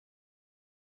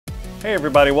Hey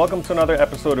everybody, welcome to another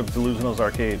episode of Delusional's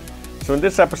Arcade. So in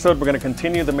this episode, we're going to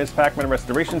continue the Ms. Pac-Man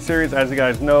restoration series. As you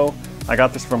guys know, I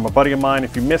got this from a buddy of mine.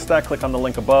 If you missed that, click on the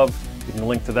link above. You can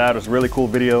link to that. It was a really cool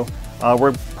video.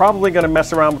 We're probably going to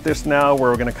mess around with this now,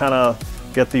 where we're going to kind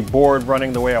of get the board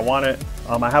running the way I want it.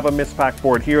 I have a Ms. Pac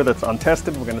board here that's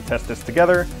untested. We're going to test this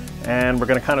together, and we're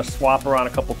going to kind of swap around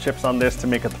a couple chips on this to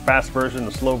make it the fast version,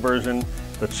 the slow version,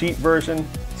 the cheat version.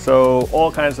 So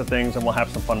all kinds of things, and we'll have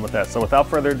some fun with that. So without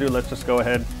further ado, let's just go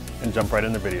ahead and jump right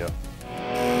in the video.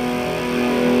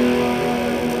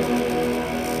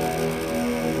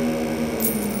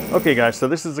 Okay guys, so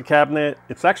this is the cabinet.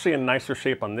 It's actually a nicer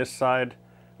shape on this side.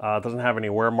 It doesn't have any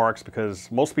wear marks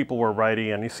because most people were righty,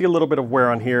 and you see a little bit of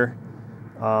wear on here.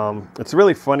 It's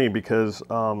really funny because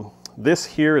this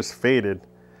here is faded.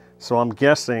 So I'm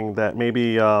guessing that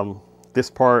maybe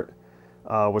this part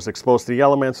was exposed to the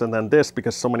elements, and then this,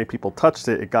 because so many people touched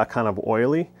it, it got kind of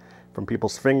oily from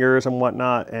people's fingers and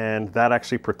whatnot, and that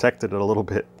actually protected it a little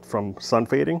bit from sun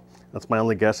fading. That's my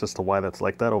only guess as to why that's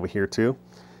like that over here too.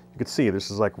 You can see this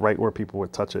is like right where people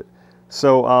would touch it.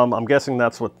 So I'm guessing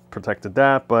that's what protected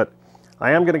that, but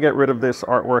I am going to get rid of this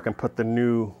artwork and put the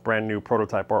brand new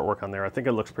prototype artwork on there. I think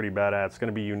it looks pretty badass. It's going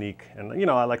to be unique, and you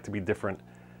know, I like to be different.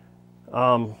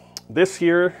 This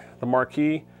here, the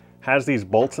marquee, has these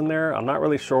bolts in there. I'm not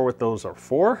really sure what those are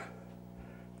for.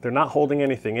 They're not holding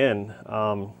anything in.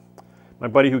 My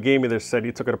buddy who gave me this said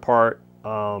he took it apart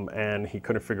and he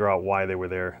couldn't figure out why they were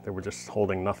there. They were just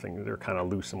holding nothing. They're kind of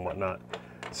loose and whatnot.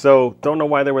 So don't know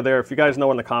why they were there. If you guys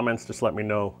know in the comments, just let me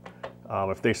know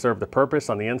if they served a purpose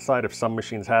on the inside. If some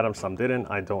machines had them, some didn't,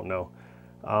 I don't know.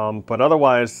 But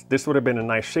otherwise, this would have been a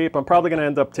nice shape. I'm probably gonna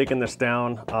end up taking this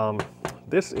down.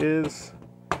 This is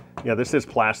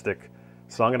plastic.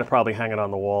 So I'm going to probably hang it on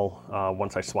the wall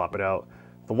once I swap it out.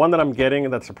 The one that I'm getting,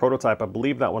 that's a prototype, I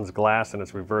believe that one's glass and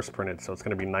it's reverse printed, so it's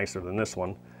going to be nicer than this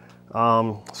one.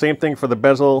 Same thing for the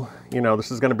bezel. You know,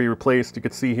 this is going to be replaced. You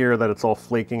can see here that it's all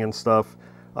flaking and stuff.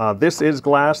 This is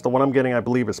glass. The one I'm getting, I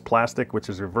believe, is plastic, which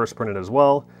is reverse printed as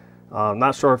well.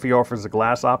 Not sure if he offers a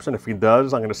glass option. If he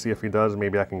does, I'm going to see if he does.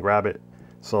 Maybe I can grab it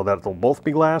so that they'll both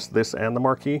be glass, this and the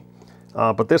marquee.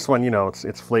 But this one, you know,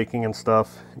 it's flaking and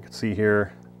stuff. You can see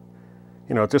here.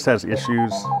 You know, it just has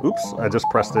issues. Oops, I just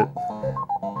pressed it.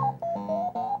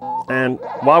 And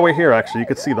while we're here, actually, you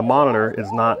can see the monitor is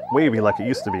not wavy like it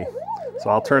used to be. So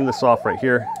I'll turn this off right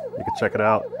here. You can check it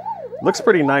out. Looks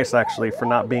pretty nice, actually, for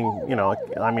not being, you know,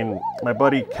 I mean, my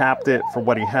buddy capped it for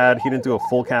what he had. He didn't do a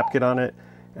full cap kit on it.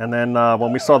 And then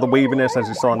when we saw the waviness, as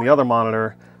you saw on the other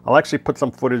monitor, I'll actually put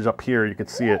some footage up here. You can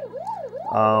see it.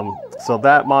 So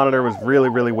that monitor was really,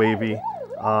 really wavy.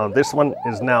 This one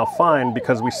is now fine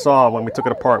because we saw, when we took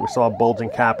it apart, we saw a bulging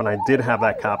cap, and I did have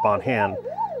that cap on hand.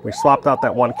 We swapped out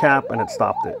that one cap and it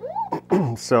stopped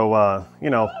it. So,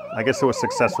 you know, I guess it was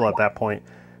successful at that point.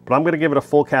 But I'm going to give it a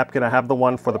full cap kit. I have the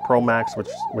one for the Pro Max,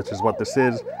 which is what this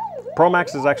is. Pro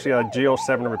Max is actually a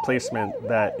G07 replacement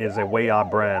that is a way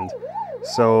odd brand.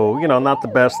 So, you know, not the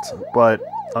best, but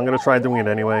I'm going to try doing it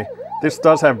anyway. This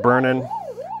does have burn-in.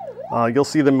 You'll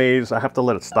see the maze. I have to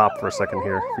let it stop for a second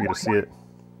here for you to see it.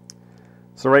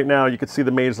 So right now you can see the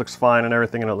maze looks fine and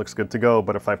everything, and it looks good to go,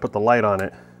 but if I put the light on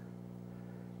it,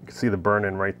 you can see the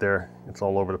burn-in right there. It's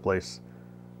all over the place.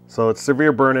 So it's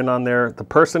severe burn-in on there. The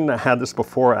person that had this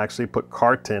before actually put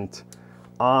car tint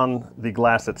on the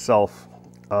glass itself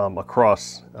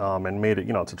across and made it,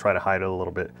 you know, to try to hide it a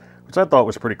little bit, which I thought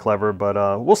was pretty clever, but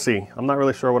we'll see. I'm not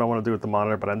really sure what I want to do with the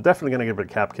monitor, but I'm definitely going to give it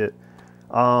a cap kit.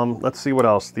 Let's see what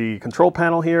else. The control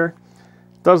panel here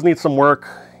does need some work.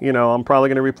 You know, I'm probably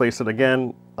going to replace it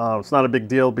again. It's not a big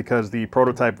deal because the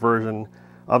prototype version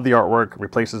of the artwork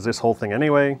replaces this whole thing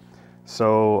anyway.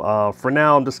 So for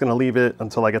now, I'm just going to leave it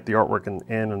until I get the artwork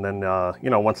in, and then, you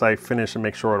know, once I finish and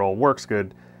make sure it all works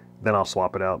good, then I'll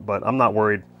swap it out. But I'm not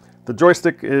worried. The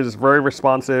joystick is very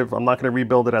responsive. I'm not going to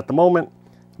rebuild it at the moment,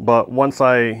 but once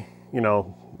I, you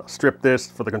know, strip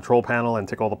this for the control panel and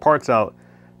take all the parts out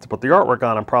to put the artwork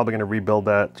on, I'm probably going to rebuild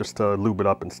that just to lube it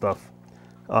up and stuff.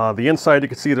 The inside, you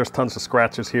can see there's tons of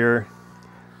scratches here,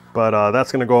 but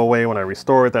that's going to go away when I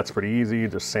restore it. That's pretty easy.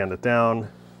 Just sand it down.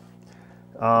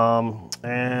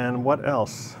 And what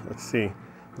else? Let's see.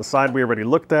 The side we already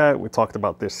looked at. We talked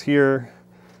about this here.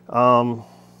 The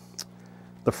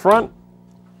front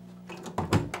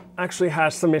actually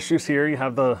has some issues here. You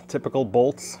have the typical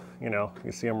bolts. You know,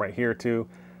 you see them right here too.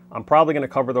 I'm probably going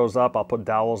to cover those up. I'll put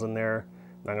dowels in there.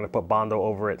 I'm going to put Bondo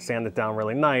over it, sand it down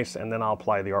really nice, and then I'll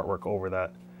apply the artwork over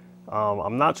that.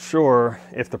 I'm not sure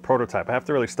if the prototype, I have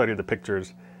to really study the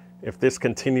pictures, if this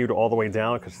continued all the way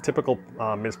down, because typical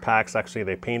Ms. Pacs, actually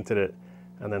they painted it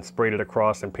and then sprayed it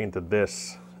across and painted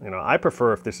this You know, I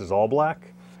prefer if this is all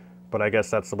black, but I guess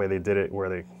that's the way they did it, where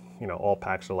they, you know, all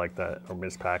packs are like that, or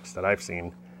Ms. packs that I've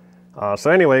seen. So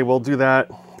anyway, we'll do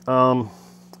that.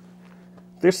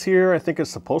 This here, I think is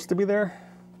supposed to be there.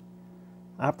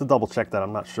 I have to double check that,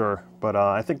 I'm not sure. But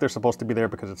I think they're supposed to be there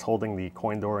because it's holding the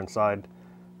coin door inside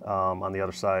on the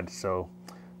other side. So,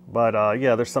 but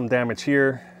yeah, there's some damage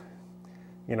here.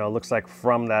 You know, it looks like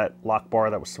from that lock bar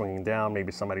that was swinging down,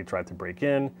 maybe somebody tried to break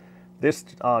in. This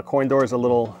coin door is a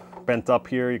little bent up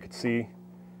here, you can see.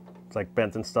 It's like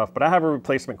bent and stuff, but I have a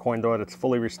replacement coin door that's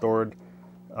fully restored.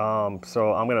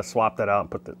 So I'm gonna swap that out and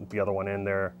put the other one in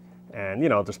there, and you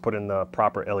know, just put in the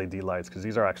proper LED lights, because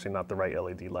these are actually not the right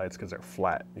LED lights because they're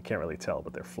flat. You can't really tell,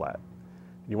 but they're flat.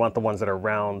 You want the ones that are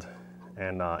round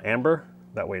and amber,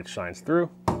 that way it shines through.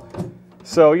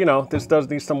 So, you know, this does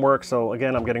need some work. So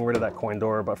again, I'm getting rid of that coin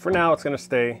door, but for now it's gonna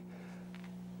stay.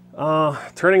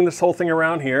 Turning this whole thing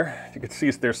around here, you can see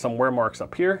there's some wear marks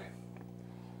up here.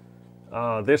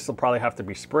 This will probably have to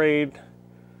be sprayed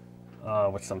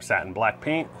with some satin black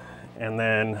paint. And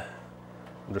then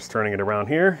I'm just turning it around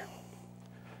here.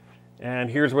 And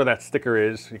here's where that sticker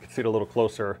is. You can see it a little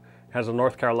closer. It has a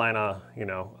North Carolina, you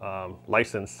know,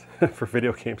 license for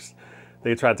video games.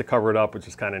 They tried to cover it up, which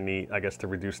is kind of neat, I guess, to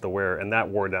reduce the wear. And that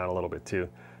wore down a little bit too.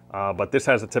 But this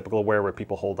has a typical wear where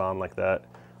people hold on like that.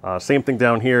 Same thing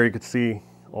down here. You can see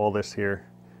all this here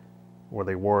where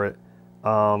they wore it.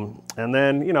 And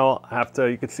then, you know,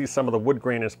 you can see some of the wood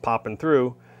grain is popping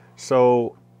through.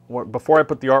 So before I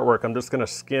put the artwork, I'm just going to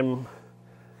skim.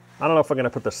 I don't know if I'm going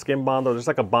to put the skim Bondo. There's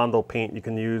like a Bondo paint you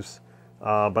can use.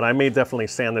 But I may definitely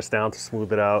sand this down to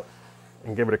smooth it out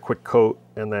and give it a quick coat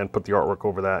and then put the artwork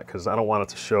over that, because I don't want it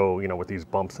to show, you know, with these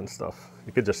bumps and stuff.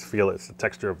 You could just feel it. It's the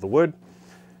texture of the wood.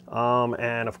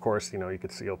 And of course, you know, you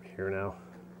can see over here now,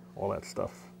 all that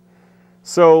stuff.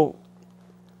 So,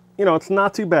 you know, it's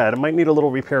not too bad. It might need a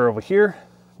little repair over here,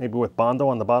 maybe with Bondo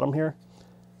on the bottom here.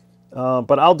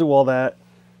 But I'll do all that.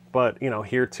 But, you know,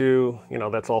 here too, you know,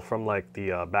 that's all from like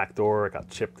the back door. It got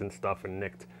chipped and stuff and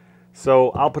nicked. So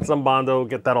I'll put some Bondo,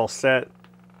 get that all set,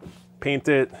 paint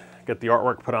it, get the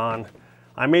artwork put on.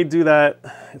 I may do that.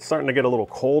 It's starting to get a little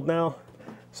cold now,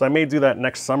 so I may do that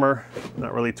next summer.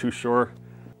 Not really too sure.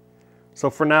 So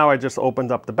for now, I just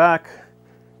opened up the back.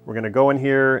 We're gonna go in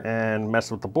here and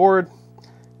mess with the board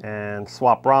and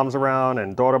swap ROMs around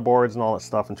and daughter boards and all that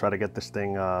stuff and try to get this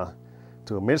thing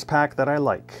to a Ms. pack that I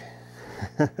like.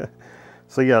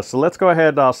 So yeah, so let's go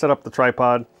ahead, set up the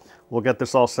tripod. We'll get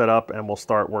this all set up and we'll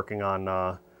start working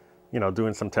on, you know,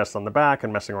 doing some tests on the back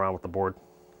and messing around with the board.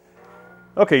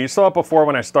 Okay, you saw it before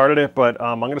when I started it, but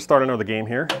I'm gonna start another game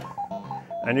here.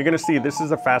 And you're gonna see this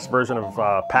is a fast version of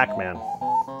Pac-Man.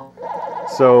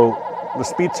 So the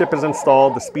speed chip is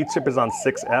installed. The speed chip is on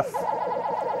 6F.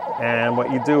 And what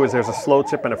you do is there's a slow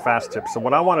chip and a fast chip. So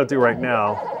what I wanna do right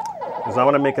now is I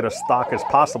wanna make it as stock as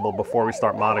possible before we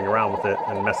start modding around with it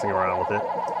and messing around with it.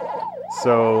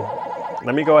 So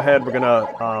let me go ahead. We're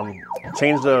gonna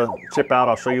change the chip out.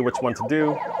 I'll show you which one to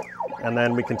do. And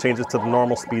then we can change it to the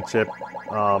normal speed chip.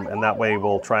 And that way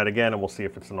we'll try it again and we'll see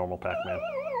if it's a normal Pac-Man.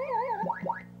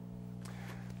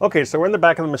 Okay, so we're in the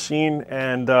back of the machine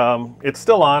and it's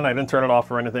still on. I didn't turn it off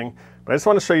or anything, but I just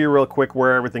want to show you real quick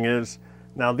where everything is.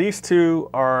 Now these two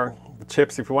are the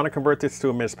chips. If you want to convert this to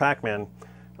a Ms. Pac-Man,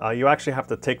 you actually have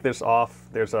to take this off.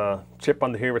 There's a chip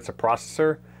under here, it's a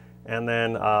processor. And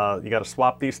then you got to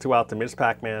swap these two out to Ms.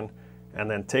 Pac-Man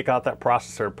and then take out that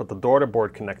processor, put the daughter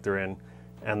board connector in,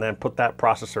 and then put that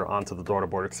processor onto the daughter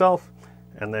board itself.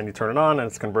 And then you turn it on and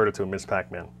it's converted to a Ms.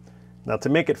 Pac-Man. Now to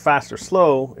make it fast or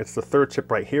slow, it's the third chip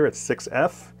right here, it's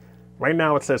 6F. Right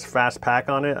now it says fast pack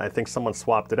on it. I think someone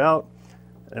swapped it out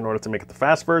in order to make it the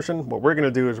fast version. What we're gonna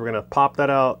do is we're gonna pop that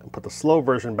out and put the slow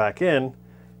version back in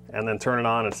and then turn it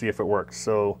on and see if it works.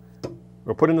 So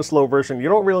we'll put in the slow version. You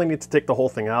don't really need to take the whole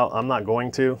thing out. I'm not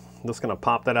going to. I'm just gonna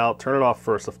pop that out, turn it off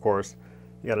first, of course.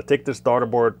 You gotta take this daughter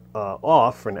board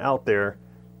off and out there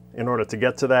in order to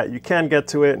get to that. You can get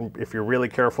to it if you're really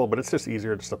careful, but it's just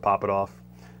easier just to pop it off.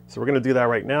 So we're gonna do that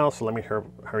right now. So let me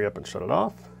hurry up and shut it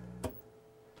off.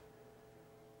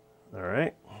 All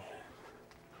right.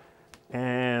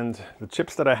 And the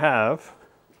chips that I have,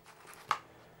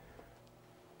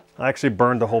 I actually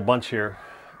burned a whole bunch here.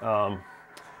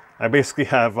 I basically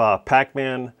have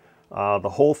Pac-Man, the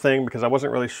whole thing, because I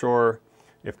wasn't really sure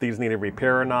if these needed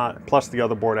repair or not, plus the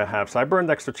other board I have. So I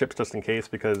burned extra chips just in case,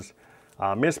 because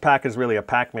Ms. Pac is really a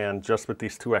Pac-Man just with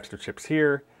these two extra chips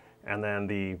here, and then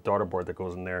the daughter board that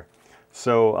goes in there.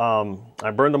 So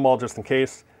I burned them all just in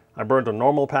case. I burned a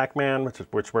normal Pac-Man,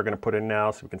 which we're gonna put in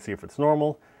now so we can see if it's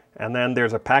normal. And then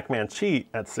there's a Pac-Man cheat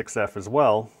at 6F as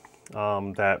well.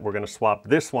 that we're going to swap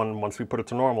this one. Once we put it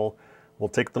to normal, we'll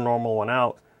take the normal one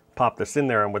out, pop this in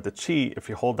there, and with the cheat, if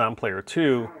you hold down player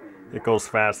 2, it goes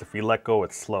fast. If you let go,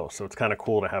 it's slow. So it's kind of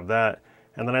cool to have that.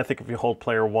 And then I think if you hold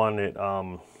player 1,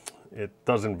 it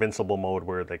does invincible mode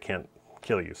where they can't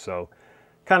kill you. So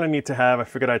kind of neat to have. I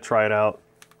figured I'd try it out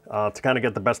to kind of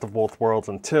get the best of both worlds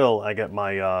until I get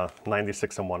my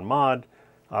 96-in-1 mod,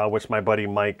 which my buddy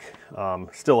Mike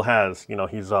still has. You know,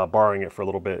 he's borrowing it for a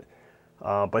little bit.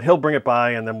 But he'll bring it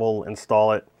by and then we'll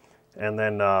install it. And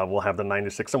then we'll have the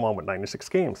 96-in-1 with 96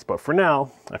 games. But for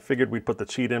now, I figured we'd put the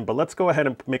cheat in. But let's go ahead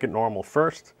and make it normal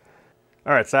first.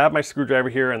 All right, so I have my screwdriver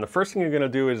here. And the first thing you're going to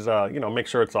do is, you know, make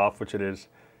sure it's off, which it is.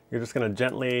 You're just going to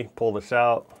gently pull this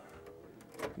out.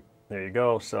 There you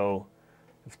go. So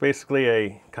it's basically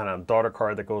a kind of daughter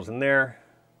card that goes in there.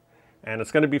 And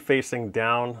it's going to be facing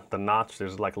down the notch.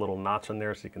 There's like a little notch in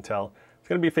there so you can tell. It's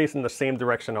going to be facing the same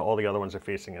direction that all the other ones are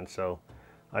facing in. So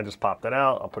I just pop that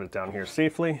out. I'll put it down here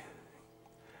safely.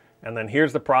 And then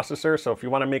here's the processor. So if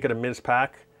you want to make it a Ms.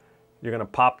 pack, you're going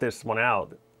to pop this one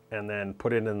out and then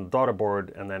put it in the daughter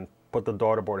board, and then put the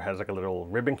daughter board has like a little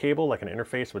ribbon cable, like an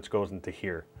interface, which goes into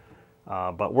here.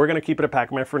 But we're going to keep it a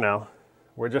Pac-Man for now.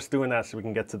 We're just doing that so we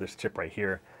can get to this chip right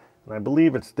here. And I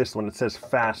believe it's this one. It says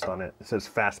fast on it. It says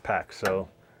fast pack. So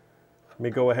let me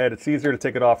go ahead. It's easier to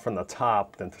take it off from the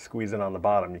top than to squeeze it on the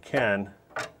bottom. You can,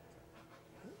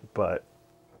 but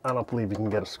I don't believe you can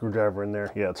get a screwdriver in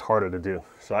there. Yeah, it's harder to do.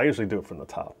 So I usually do it from the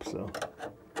top.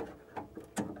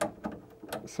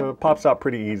 So it pops out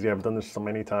pretty easy. I've done this so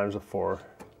many times before.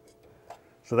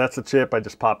 So that's the chip. I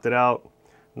just popped it out.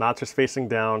 Notch is facing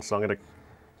down. So I'm going to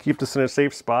keep this in a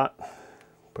safe spot.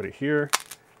 Put it here.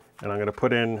 And I'm going to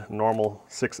put in normal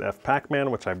 6F Pac-Man,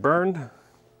 which I burned. I'm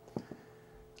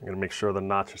going to make sure the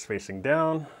notch is facing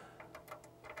down.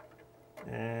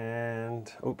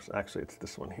 And, oops, actually it's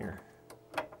this one here.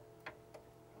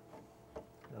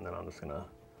 And then I'm just going to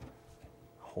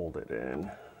hold it in,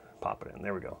 pop it in.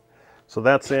 There we go. So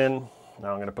that's in.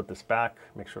 Now I'm going to put this back,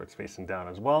 make sure it's facing down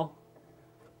as well.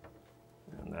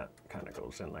 And that kind of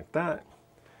goes in like that.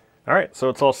 All right, so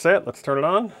it's all set. Let's turn it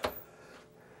on.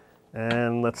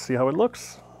 And let's see how it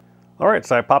looks. All right,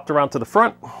 so I popped around to the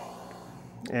front.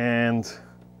 And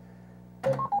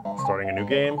starting a new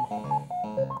game.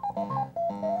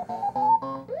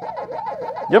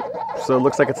 Yep, so it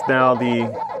looks like it's now the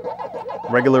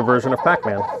regular version of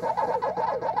Pac-Man.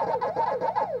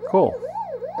 Cool.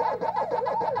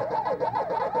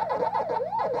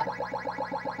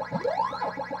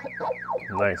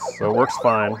 Nice, so it works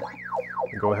fine.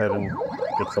 Go ahead and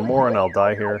get some more and I'll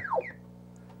die here.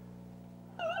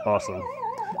 Awesome.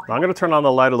 Now I'm going to turn on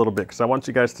the light a little bit because I want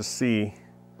you guys to see.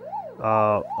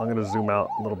 I'm going to zoom out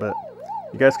a little bit.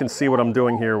 You guys can see what I'm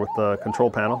doing here with the control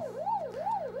panel.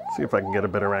 Let's see if I can get a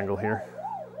better angle here.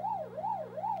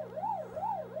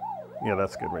 Yeah,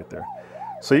 that's good right there.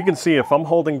 So you can see if I'm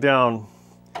holding down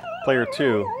player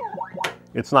 2,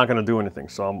 it's not going to do anything.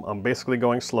 So I'm basically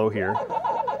going slow here.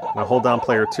 When I hold down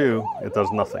player 2, it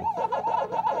does nothing.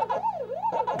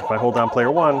 If I hold down player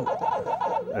 1,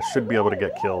 I should be able to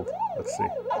get killed. Let's see.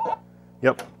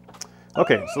 Yep.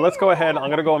 Okay, so let's go ahead. I'm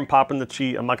going to go and pop in the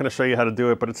cheat. I'm not going to show you how to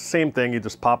do it, but it's the same thing. You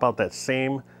just pop out that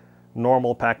same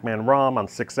normal Pac-Man ROM on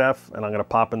 6F, and I'm going to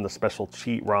pop in the special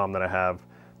cheat ROM that I have.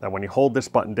 That when you hold this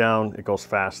button down, it goes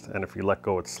fast, and if you let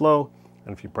go, it's slow.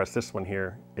 And if you press this one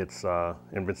here, it's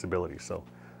invincibility. So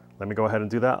let me go ahead and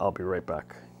do that. I'll be right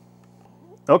back.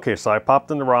 Okay, so I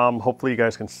popped in the ROM. Hopefully you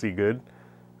guys can see good,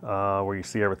 where you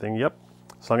see everything. Yep.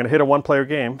 So I'm going to hit a one-player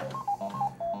game.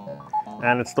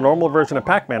 And it's the normal version of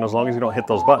Pac-Man as long as you don't hit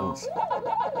those buttons.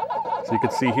 So you can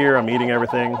see here, I'm eating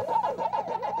everything.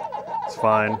 It's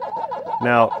fine.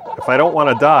 Now, if I don't want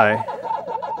to die,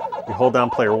 you hold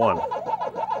down player 1.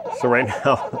 So right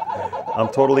now, I'm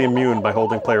totally immune by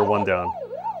holding player 1 down.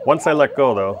 Once I let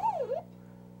go, though,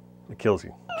 it kills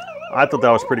you. I thought that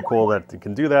was pretty cool that you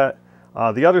can do that.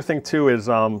 The other thing, too, is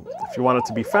if you want it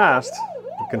to be fast,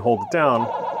 you can hold it down,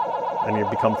 and you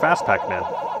become fast Pac-Man.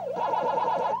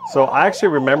 So I actually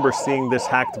remember seeing this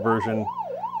hacked version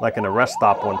like in a rest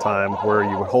stop one time where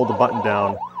you would hold the button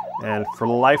down, and for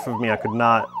the life of me I could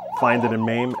not find it in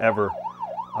MAME ever.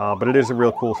 But it is a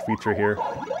real cool feature here.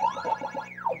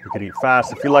 You could eat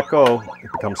fast. If you let go,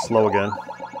 it becomes slow again.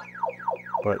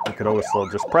 But you could always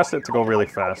slow. Just press it to go really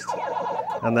fast.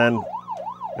 And then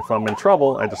if I'm in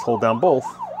trouble, I just hold down both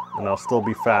and I'll still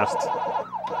be fast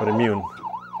but immune.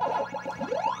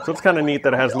 So it's kind of neat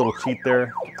that it has a little cheat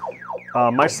there.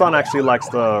 My son actually likes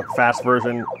the fast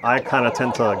version. I kind of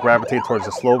tend to gravitate towards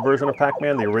the slow version of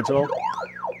Pac-Man, the original.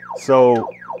 So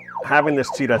having this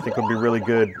cheat I think would be really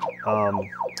good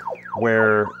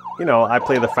where, you know, I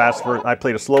play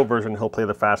the slow version, he'll play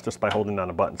the fast just by holding down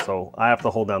the button. So I have to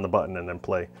hold down the button and then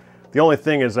play. The only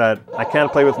thing is that I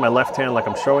can't play with my left hand like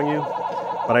I'm showing you,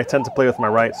 but I tend to play with my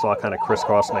right, so I'll kind of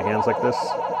crisscross my hands like this.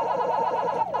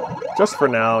 Just for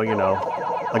now, you know,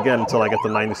 again, until I get the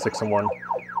 96 in 1.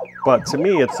 But to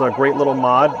me, it's a great little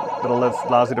mod that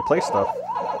allows you to play stuff.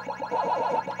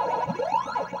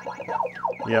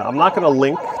 Yeah, I'm not going to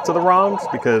link to the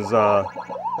ROMs because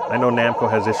I know Namco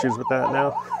has issues with that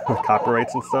now, with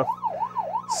copyrights and stuff.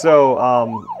 So,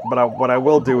 what I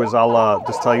will do is I'll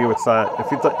just tell you it's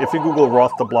if you Google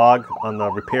Roth the blog on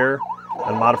the repair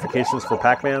and modifications for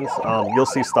Pac-Mans, you'll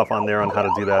see stuff on there on how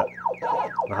to do that,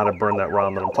 on how to burn that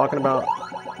ROM that I'm talking about.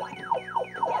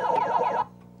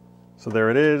 So there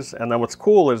it is, and then what's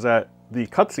cool is that the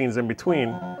cutscenes in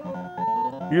between,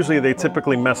 usually they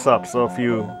typically mess up. So if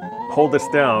you hold this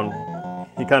down,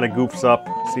 he kind of goofs up.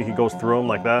 See, he goes through them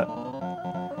like that.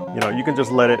 You know, you can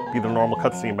just let it be the normal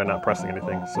cutscene by not pressing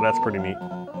anything. So that's pretty neat.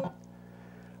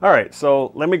 All right,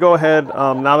 so let me go ahead.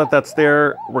 Now that that's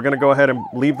there, we're going to go ahead and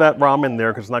leave that ROM in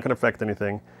there because it's not going to affect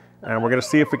anything. And we're going to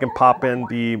see if we can pop in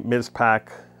the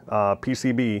Pac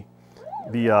PCB,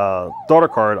 the daughter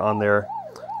card on there,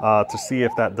 to see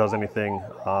if that does anything,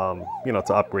 you know,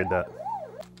 to upgrade that.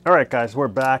 All right, guys, we're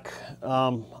back.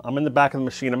 I'm in the back of the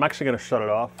machine. I'm actually going to shut it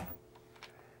off.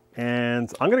 And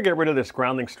I'm going to get rid of this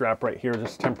grounding strap right here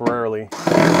just temporarily.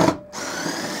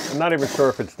 I'm not even sure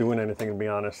if it's doing anything, to be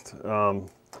honest.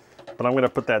 But I'm going to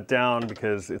put that down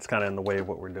because it's kind of in the way of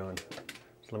what we're doing.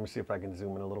 So let me see if I can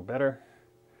zoom in a little better.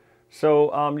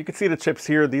 So you can see the chips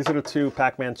here. These are the 2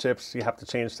 Pac-Man chips. You have to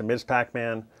change to Ms.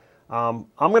 Pac-Man. I'm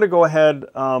going to go ahead.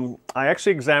 I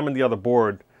actually examined the other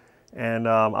board, and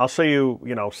I'll show you,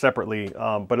 you know, separately.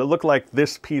 But it looked like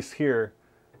this piece here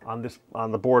on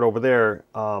the board over there,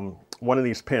 one of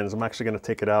these pins. I'm actually going to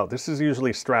take it out. This is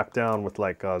usually strapped down with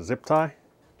like a zip tie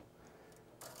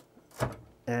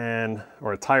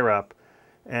or a tie wrap,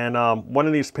 and one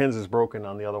of these pins is broken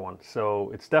on the other one, so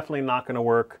it's definitely not going to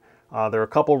work. There are a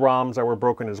couple ROMs that were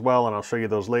broken as well, and I'll show you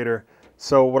those later.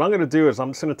 So what I'm going to do is I'm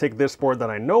just going to take this board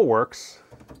that I know works,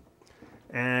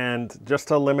 and just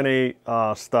to eliminate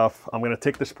stuff, I'm going to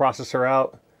take this processor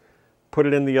out, put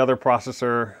it in the other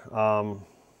processor.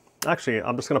 Actually,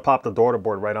 I'm just going to pop the daughter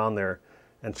board right on there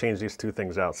and change these 2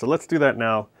 things out. So let's do that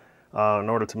now in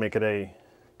order to make it a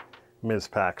Ms.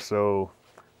 Pac. So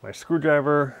my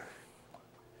screwdriver,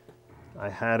 I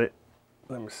had it.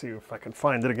 Let me see if I can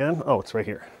find it again. Oh, it's right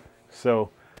here.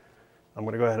 So I'm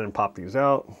going to go ahead and pop these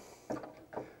out.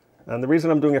 And the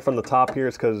reason I'm doing it from the top here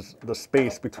is because the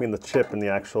space between the chip and the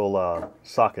actual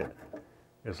socket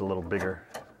is a little bigger.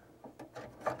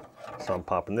 So I'm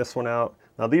popping this one out.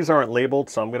 Now these aren't labeled,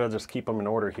 so I'm going to just keep them in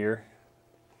order here.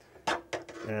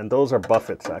 And those are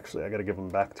Buffett's, actually. I got to give them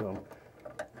back to him.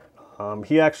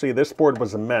 This board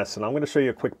was a mess, and I'm going to show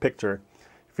you a quick picture.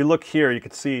 If you look here, you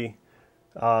can see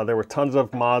there were tons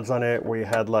of mods on it where you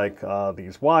had like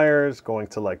these wires going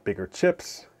to like bigger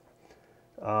chips,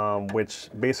 which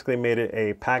basically made it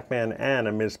a Pac-Man and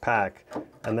a Ms. Pac.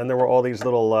 And then there were all these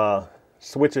little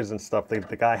switches and stuff that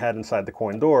the guy had inside the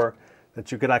coin door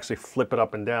that you could actually flip it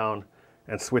up and down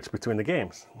and switch between the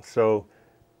games. So,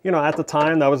 you know, at the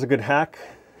time that was a good hack,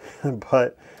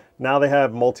 but now they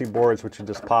have multi-boards which you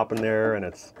just pop in there, and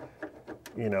it's,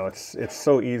 you know, it's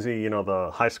so easy. You know,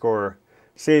 the high score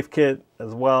save kit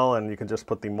as well, and you can just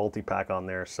put the multi-pack on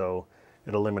there, so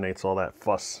it eliminates all that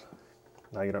fuss.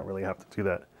 Now you don't really have to do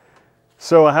that.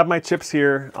 So I have my chips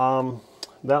here.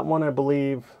 That one, I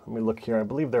believe, let me look here, I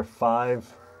believe they're 5F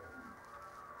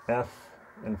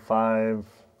and 5,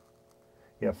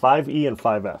 yeah, 5E and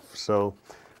 5F. So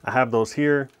I have those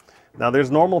here. Now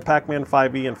there's normal Pac-Man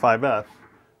 5E and 5F,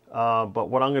 but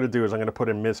what I'm going to do is I'm going to put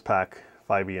in Ms. Pac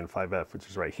 5E and 5F, which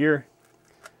is right here.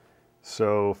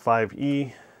 So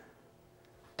 5E,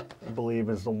 I believe,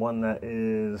 is the one that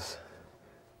is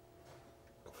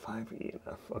 5E and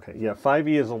F. Okay, yeah,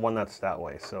 5E is the one that's that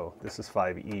way. So this is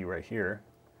 5E right here.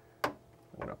 I'm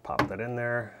going to pop that in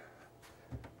there.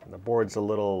 And the board's a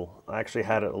little, I actually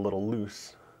had it a little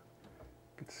loose.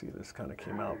 You can see this kind of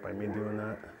came out by me doing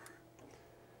that.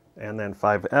 And then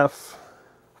 5F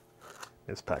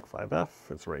is Pac 5F.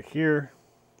 It's right here.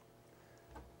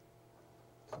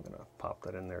 I'm going to pop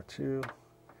that in there too.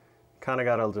 Kind of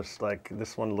got to just like,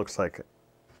 this one looks like,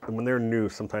 when they're new,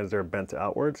 sometimes they're bent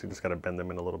outwards. You just got to bend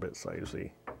them in a little bit. So I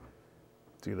usually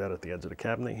do that at the edge of the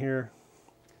cabinet here.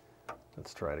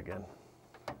 Let's try it again.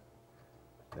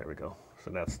 There we go.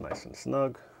 So that's nice and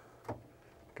snug. I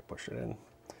can push it in.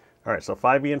 All right, so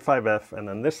 5E and 5F, and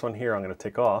then this one here I'm going to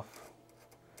take off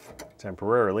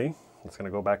temporarily. It's going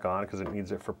to go back on because it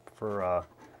needs it for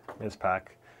Ms.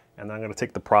 Pac. and then I'm going to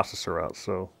take the processor out.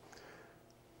 So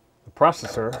the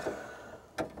processor,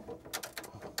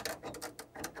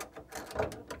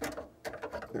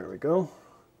 there we go.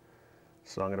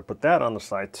 So I'm going to put that on the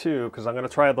side too, because I'm going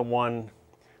to try the one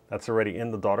that's already in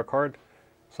the daughter card.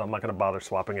 So I'm not going to bother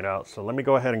swapping it out. So let me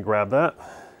go ahead and grab that.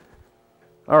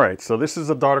 All right, so this is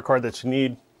a daughter card that you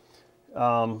need.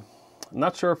 I'm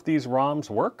not sure if these ROMs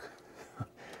work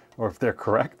or if they're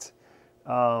correct.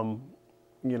 I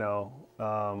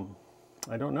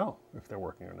don't know if they're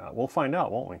working or not. We'll find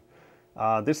out, won't we?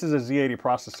 This is a Z80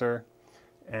 processor,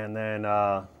 and then,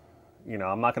 I'm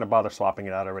not going to bother swapping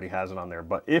it out. It already has it on there.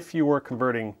 But if you were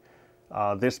converting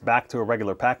this back to a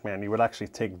regular Pac-Man, you would actually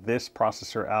take this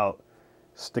processor out,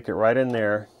 stick it right in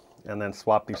there, and then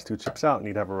swap these two chips out, and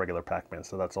you'd have a regular Pac-Man.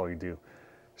 So that's all you do.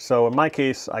 So in my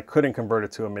case, I couldn't convert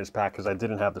it to a Ms. Pac because I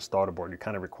didn't have this daughter board. You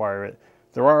kind of require it.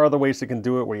 There are other ways you can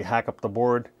do it where you hack up the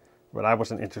board, but I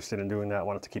wasn't interested in doing that. I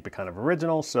wanted to keep it kind of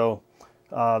original. So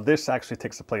this actually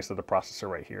takes the place of the processor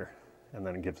right here, and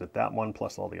then it gives it that one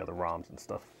plus all the other ROMs and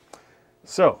stuff.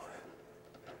 So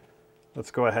let's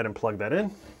go ahead and plug that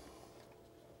in.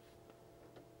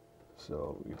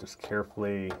 So you just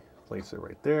carefully place it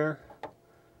right there.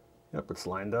 Yep, it's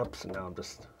lined up. So now I'm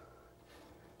just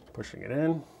pushing it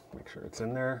in, make sure it's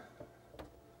in there.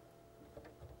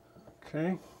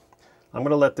 Okay. I'm going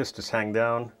to let this just hang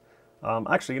down.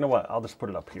 Actually, you know what? I'll just put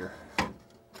it up here.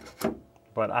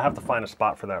 But I have to find a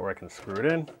spot for that where I can screw it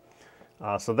in.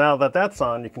 So now that that's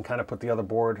on, you can kind of put the other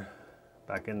board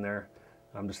back in there.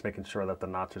 I'm just making sure that the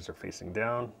notches are facing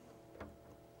down.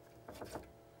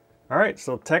 All right,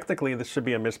 so technically this should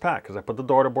be a Ms. Pac because I put the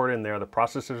daughter board in there, the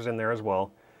processor's in there as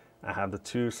well. I have the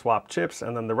two swap chips,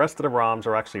 and then the rest of the ROMs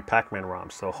are actually Pac-Man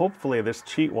ROMs. So hopefully this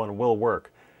cheat one will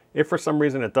work. If for some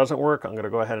reason it doesn't work, I'm going to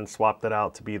go ahead and swap that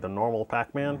out to be the normal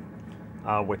Pac-Man,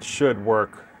 which should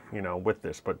work, with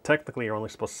this. But technically you're only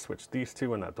supposed to switch these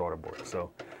two and that daughter board.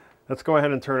 So let's go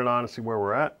ahead and turn it on and see where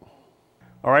we're at.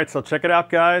 All right, so check it out,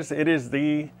 guys. It is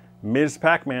the Ms.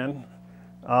 Pac-Man.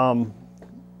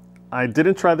 I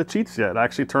didn't try the cheats yet. I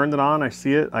actually turned it on. I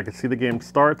see it. I can see the game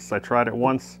starts. I tried it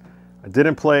once. I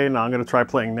didn't play. Now I'm going to try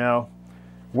playing now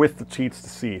with the cheats to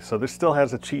see. So this still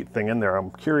has a cheat thing in there.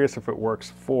 I'm curious if it works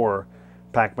for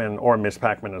Pac-Man or Ms.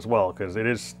 Pac-Man as well, because it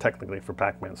is technically for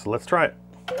Pac-Man. So let's try it.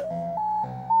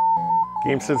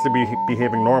 Game seems to be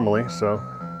behaving normally, so.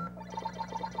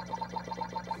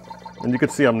 And you can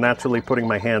see I'm naturally putting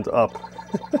my hand up,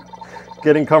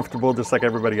 getting comfortable just like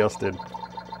everybody else did.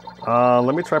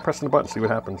 Let me try pressing the button, see what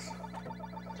happens.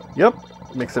 Yep,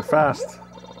 makes it fast.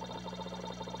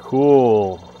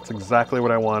 Cool, that's exactly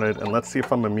what I wanted. And let's see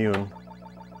if I'm immune.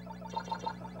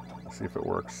 Let's see if it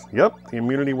works. Yep, the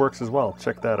immunity works as well.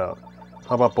 Check that out.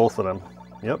 How about both of them?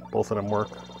 Yep, both of them work.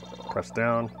 Press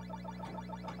down.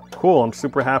 Cool, I'm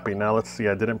super happy. Now let's see,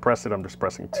 I didn't press it, I'm just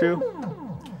pressing 2.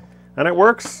 And it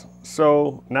works.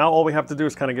 So now all we have to do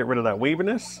is kind of get rid of that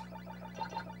waviness.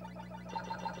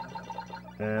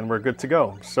 And we're good to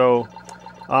go. So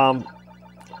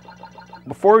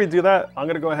before we do that, I'm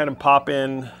going to go ahead and pop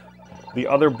in the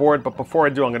other board. But before I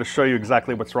do, I'm going to show you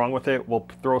exactly what's wrong with it. We'll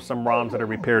throw some ROMs that are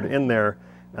repaired in there,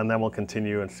 and then we'll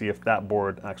continue and see if that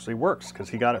board actually works, because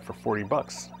he got it for 40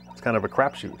 bucks. It's kind of a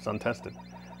crapshoot. It's untested.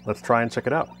 Let's try and check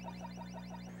it out.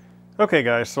 Okay,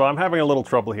 guys, so I'm having a little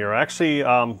trouble here. I actually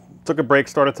took a break,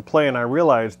 started to play, and I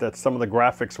realized that some of the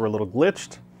graphics were a little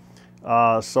glitched.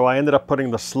 So I ended up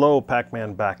putting the slow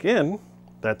Pac-Man back in,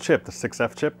 that chip, the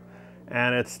 6F chip,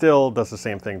 and it still does the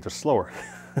same thing, just slower.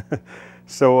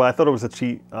 So I thought it was a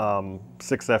cheat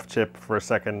 6F chip for a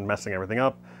second, messing everything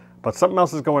up. But something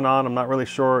else is going on, I'm not really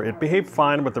sure. It behaved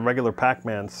fine with the regular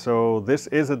Pac-Man, so this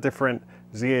is a different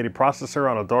Z80 processor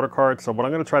on a daughter card. So what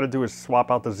I'm going to try to do is swap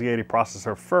out the Z80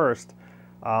 processor first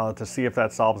to see if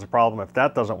that solves the problem. If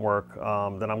that doesn't work,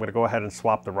 then I'm going to go ahead and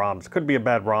swap the ROMs. Could be a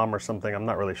bad ROM or something, I'm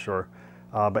not really sure.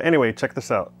 But anyway, check this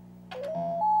out.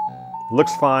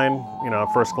 Looks fine,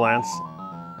 at first glance.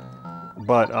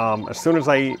 But as soon as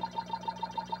I eat,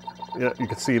 you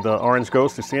can see the orange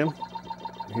ghost, you see him?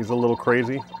 He's a little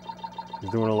crazy. He's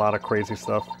doing a lot of crazy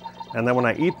stuff. And then when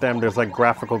I eat them, there's like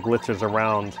graphical glitches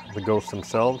around the ghosts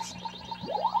themselves.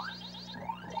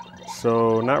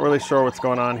 So not really sure what's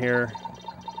going on here.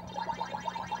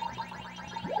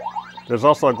 There's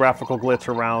also a graphical glitch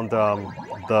around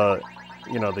the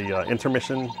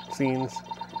intermission scenes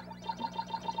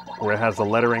where it has the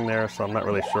lettering there, so I'm not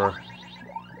really sure.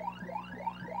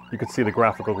 You can see the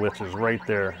graphical glitches right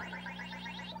there.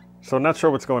 So not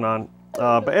sure what's going on.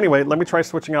 But anyway, let me try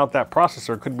switching out that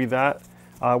processor. Could be that.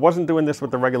 I wasn't doing this with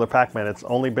the regular Pac-Man. It's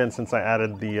only been since I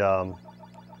added the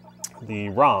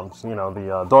ROMs,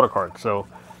 the daughter card. So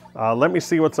Let me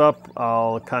see what's up.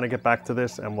 I'll kind of get back to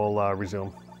this and we'll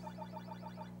resume.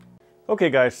 Okay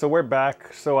guys, so we're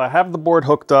back. So I have the board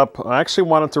hooked up. I actually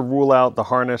wanted to rule out the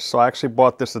harness, so I actually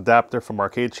bought this adapter from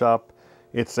Arcade Shop.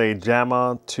 It's a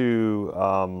JAMA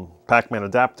to Pac-man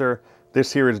adapter.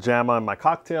 This here is JAMA in my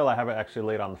cocktail. I have it actually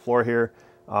laid on the floor here.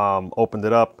 Opened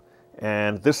it up.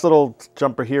 And this little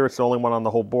jumper here, it's the only one on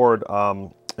the whole board.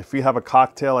 If you have a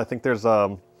cocktail, I think there's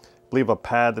I believe a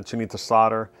pad that you need to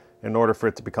solder in order for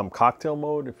it to become cocktail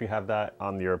mode. If you have that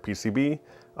on your PCB,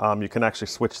 you can actually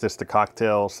switch this to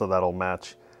cocktail, so that'll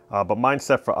match. But mine's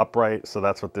set for upright, so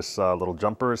that's what this little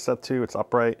jumper is set to. It's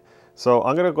upright. So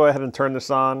I'm gonna go ahead and turn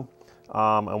this on,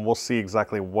 and we'll see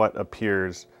exactly what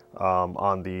appears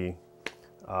on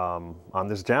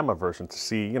this JAMA version to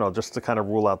see, you know, just to kind of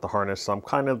rule out the harness. So I'm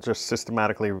kind of just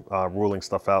systematically ruling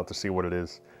stuff out to see what it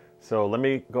is. So let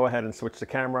me go ahead and switch the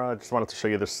camera. I just wanted to show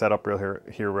you this setup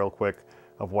here real quick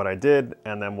of what I did,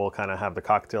 and then we'll kind of have the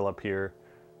cocktail up here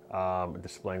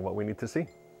displaying what we need to see.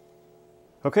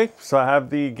 Okay, so I have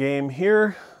the game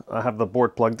here. I have the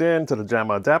board plugged in to the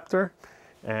JAMA adapter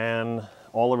and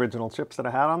all original chips that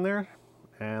I had on there.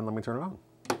 And let me turn it on.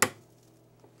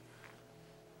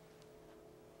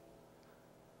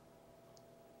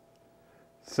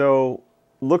 So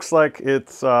looks like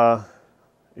it's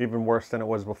even worse than it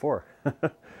was before.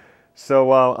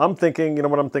 So I'm thinking, you know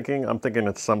what I'm thinking? I'm thinking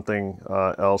it's something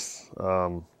else,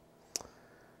 you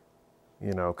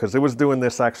know, because it was doing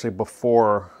this actually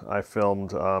before I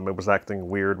filmed. It was acting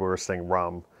weird. We were saying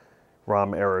ROM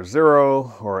error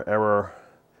 0 or error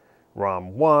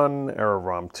ROM 1, error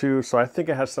ROM 2. So I think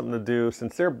it has something to do,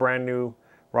 since they're brand new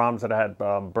ROMs that I had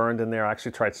burned in there. I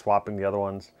actually tried swapping the other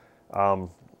ones.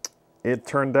 It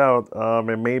turned out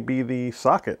it may be the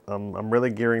socket. I'm really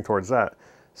gearing towards that.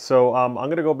 So I'm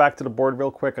going to go back to the board real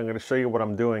quick. I'm going to show you what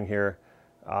I'm doing here.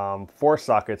 For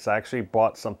sockets, I actually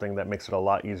bought something that makes it a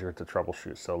lot easier to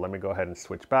troubleshoot. So let me go ahead and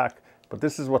switch back. But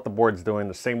this is what the board's doing,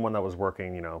 the same one that was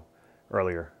working, you know,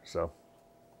 earlier. So,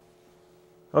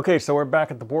 okay, so we're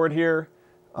back at the board here.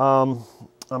 I'm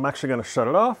actually going to shut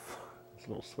it off. This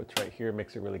little switch right here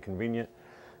makes it really convenient.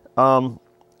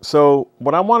 So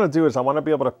what I want to do is I want to be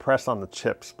able to press on the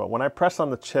chips. But when I press on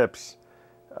the chips,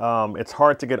 it's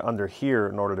hard to get under here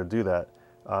in order to do that,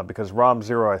 because ROM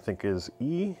 0 I think is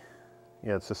E.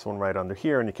 Yeah, it's this one right under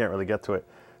here, and you can't really get to it.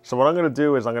 So what I'm going to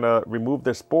do is I'm going to remove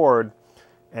this board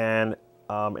and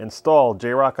install.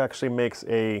 J-Rock actually makes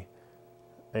a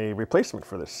replacement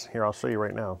for this. Here, I'll show you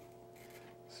right now.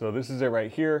 So this is it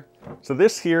right here. So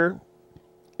this here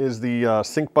is the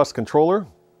sync bus controller.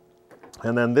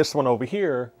 And then this one over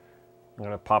here, I'm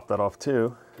going to pop that off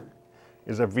too,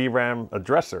 is a VRAM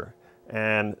addresser.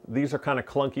 And these are kind of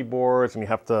clunky boards, and you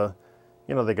have to,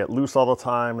 you know, they get loose all the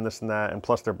time and this and that, and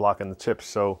plus they're blocking the chips.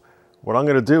 So what I'm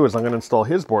going to do is I'm going to install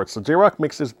his board. So J-Rock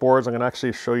makes his boards. I'm going to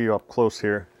actually show you up close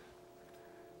here.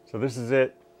 So this is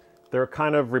it. They're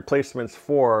kind of replacements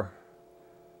for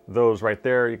those right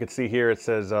there. You can see here it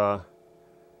says,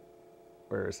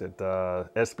 where is it?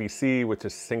 SBC, which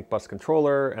is Sync Bus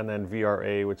Controller, and then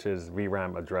VRA, which is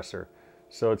VRAM Addresser.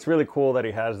 So it's really cool that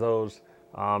he has those.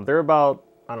 They're about,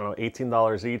 I don't know,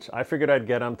 $18 each. I figured I'd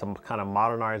get them to kind of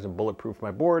modernize and bulletproof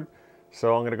my board.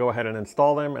 So I'm going to go ahead and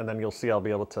install them, and then you'll see I'll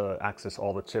be able to access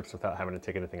all the chips without having to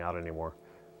take anything out anymore.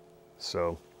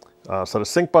 So, so the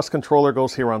Sync Bus Controller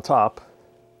goes here on top.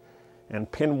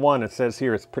 And pin 1, it says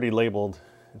here, it's pretty labeled.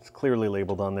 It's clearly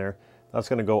labeled on there. That's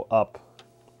going to go up.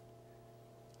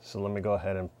 So let me go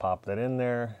ahead and pop that in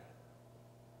there.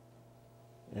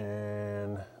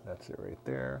 And that's it right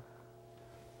there.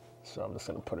 So I'm just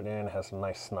going to put it in. It has a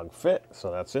nice snug fit. So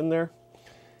that's in there.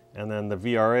 And then the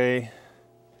VRA,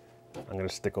 I'm going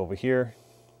to stick over here.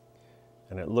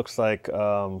 And it looks like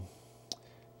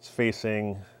it's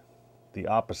facing the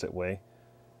opposite way.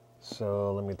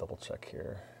 So let me double check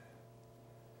here.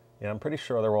 Yeah, I'm pretty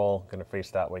sure they're all going to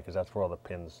face that way because that's where all the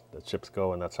pins, the chips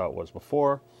go, and that's how it was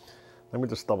before. Let me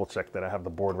just double check that I have the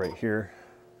board right here.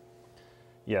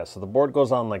 Yeah, so the board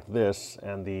goes on like this,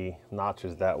 and the notch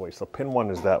is that way. So pin 1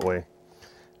 is that way,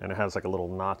 and it has like a little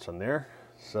notch on there.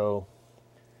 So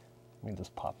let me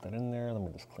just pop that in there. Let me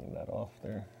just clean that off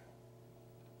there.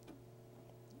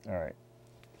 All right.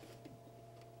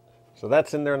 So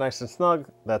that's in there nice and snug.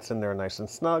 That's in there nice and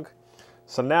snug.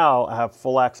 So now I have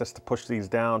full access to push these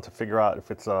down to figure out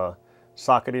if it's a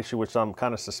socket issue, which I'm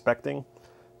kind of suspecting,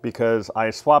 because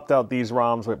I swapped out these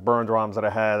ROMs with burned ROMs that I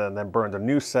had and then burned a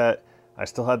new set. I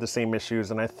still had the same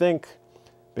issues, and I think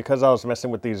because I was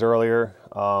messing with these earlier,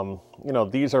 you know,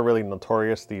 these are really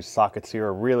notorious. These sockets here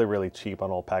are really, really cheap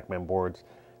on all Pac-man boards,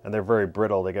 and they're very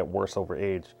brittle. They get worse over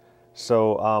age.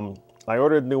 So I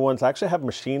ordered new ones. I actually have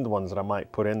machined ones that I might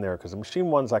put in there, because the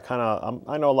machined ones I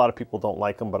know a lot of people don't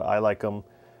like them, but I like them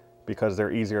because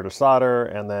they're easier to solder,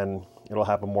 and then it'll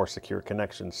have a more secure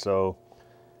connection. So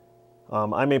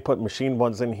I may put machined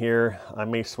ones in here. I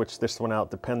may switch this one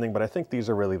out depending, but I think these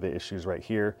are really the issues right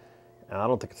here. And I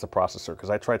don't think it's the processor, because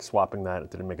I tried swapping that. It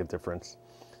didn't make a difference.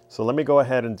 So let me go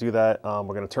ahead and do that. We're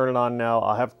going to turn it on now.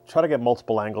 I'll try to get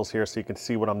multiple angles here so you can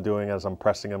see what I'm doing as I'm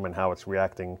pressing them and how it's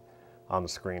reacting on the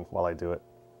screen while I do it.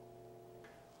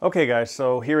 Okay guys,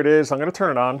 so here it is. I'm going to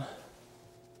turn it on.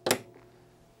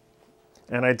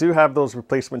 And I do have those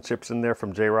replacement chips in there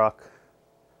from J-Rock.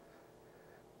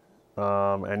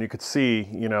 And you could see,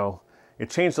 you know, it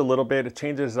changed a little bit. It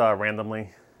changes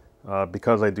randomly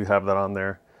because I do have that on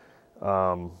there.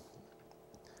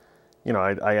 You know,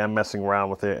 I am messing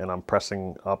around with it, and I'm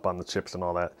pressing up on the chips and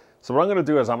all that. So what I'm going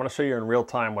to do is I'm going to show you in real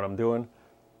time what I'm doing.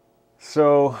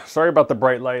 So sorry about the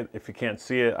bright light if you can't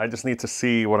see it. I just need to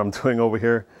see what I'm doing over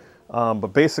here. But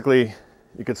basically,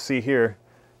 you can see here,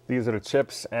 these are the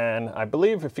chips. And I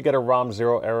believe if you get a ROM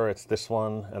 0 error, it's this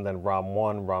one, and then ROM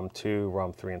 1, ROM 2,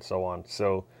 ROM 3, and so on.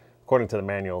 So according to the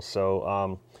manual. So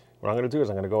what I'm going to do is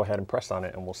I'm going to go ahead and press on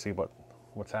it, and we'll see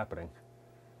what's happening.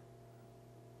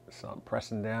 So I'm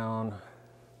pressing down.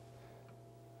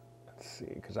 Let's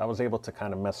see, because I was able to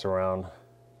kind of mess around.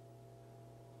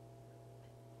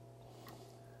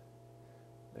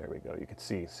 There we go. You can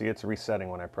see it's resetting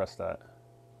when I press that.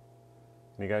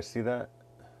 Can you guys see that?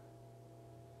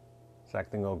 It's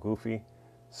acting all goofy.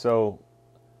 So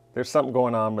there's something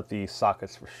going on with the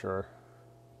sockets for sure.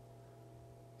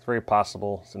 It's very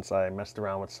possible since I messed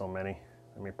around with so many.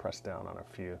 Let me press down on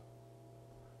a few.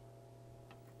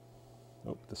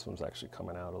 Oh, this one's actually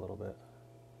coming out a little bit.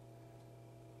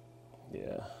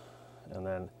 Yeah, and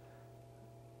then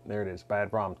there it is,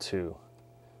 bad ROM 2.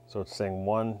 So it's saying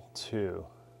 1, 2.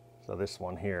 So this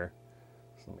one here.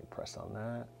 So let me press on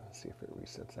that and see if it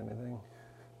resets anything.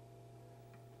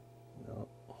 No.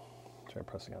 Try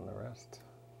pressing on the rest.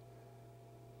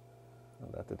 Oh,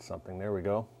 that did something. There we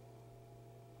go.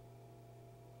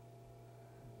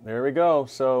 There we go.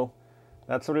 So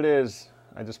that's what it is.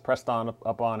 I just pressed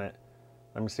up on it.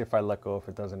 Let me see if I let go if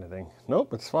it does anything.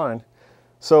 Nope, it's fine.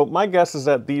 So my guess is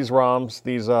that these ROMs,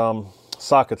 these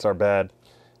sockets are bad.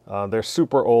 They're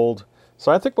super old.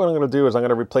 So I think what I'm going to do is I'm going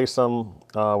to replace them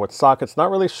with sockets.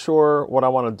 Not really sure what I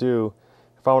want to do.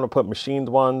 If I want to put machined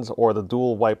ones or the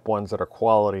dual wipe ones that are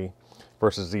quality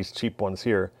versus these cheap ones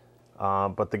here.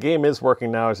 But the game is working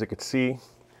now, as you can see.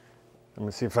 Let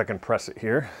me see if I can press it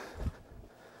here.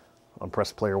 I'll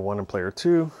press player 1 and player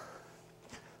 2.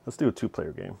 Let's do a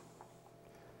 2-player game.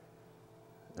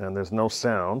 And there's no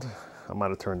sound. I might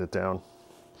have turned it down.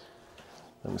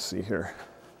 Let me see here.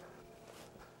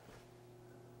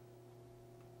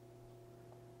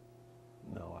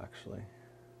 No, actually.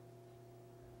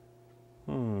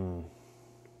 I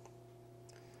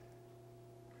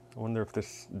wonder if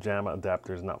this JAMA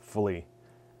adapter is not fully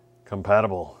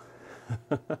compatible.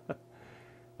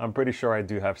 I'm pretty sure I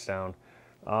do have sound.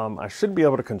 I should be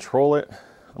able to control it.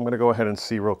 I'm going to go ahead and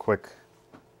see real quick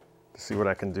to see what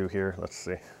I can do here. Let's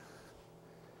see.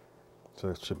 So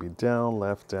it should be down,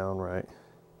 left, down, right.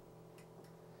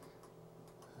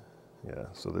 Yeah,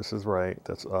 so this is right.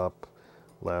 That's up,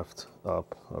 left,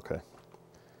 up. Okay.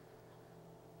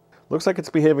 Looks like it's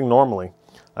behaving normally.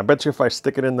 I bet you if I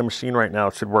stick it in the machine right now,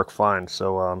 it should work fine.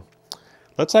 So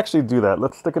let's actually do that.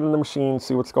 Let's stick it in the machine,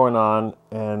 see what's going on,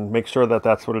 and make sure that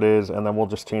that's what it is, and then we'll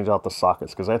just change out the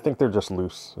sockets, because I think they're just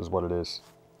loose is what it is.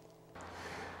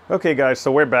 Okay guys, so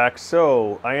we're back.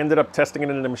 So I ended up testing it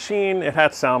in the machine. It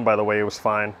had sound, by the way, it was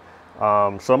fine.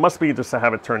 So it must be just to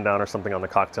have it turned down or something on the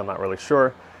cocktail, not really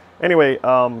sure. Anyway,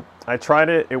 I tried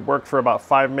it. It worked for about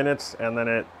 5 minutes, and then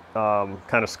it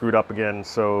kind of screwed up again.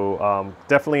 So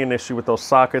definitely an issue with those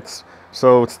sockets.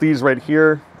 So it's these right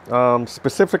here.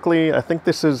 Specifically, I think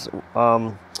this is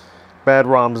bad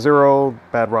ROM 0,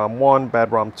 bad ROM 1,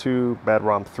 bad ROM 2, bad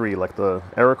ROM 3, like the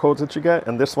error codes that you get.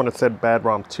 And this one, it said bad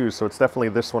ROM 2, so it's definitely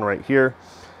this one right here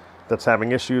that's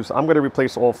having issues. I'm going to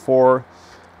replace all 4.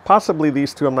 Possibly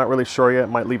these 2, I'm not really sure yet.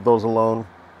 Might leave those alone.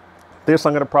 This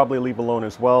I'm going to probably leave alone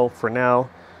as well for now.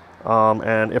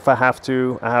 And if I have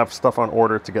to, I have stuff on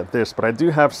order to get this. But I do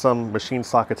have some machine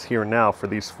sockets here now for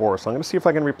these 4. So I'm going to see if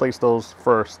I can replace those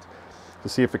first to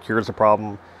see if it cures the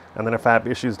problem. And then if I have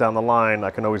issues down the line, I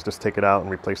can always just take it out and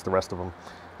replace the rest of them.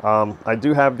 I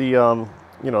do have the,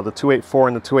 you know, the 284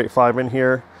 and the 285 in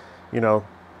here, you know,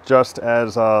 just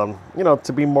as, you know,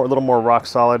 to be a little more rock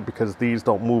solid, because these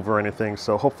don't move or anything.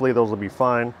 So hopefully those will be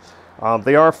fine.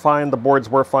 They are fine. The boards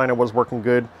were fine. It was working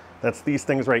good. That's these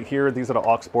things right here. These are the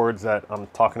aux boards that I'm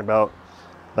talking about.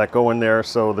 that go in there.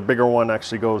 So the bigger one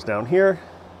actually goes down here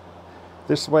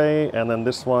this way, and then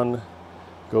this one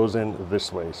goes in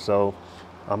this way. So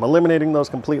I'm eliminating those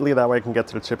completely, that way I can get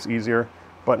to the chips easier.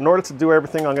 But in order to do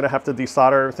everything, I'm gonna have to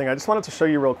desolder everything. I just wanted to show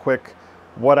you real quick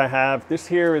what I have. This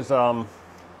here is,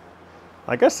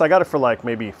 I guess I got it for like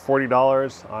maybe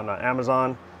 $40 on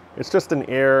Amazon. It's just an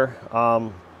air,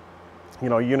 you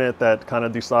know, unit that kind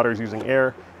of desolders using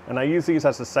air. And I use these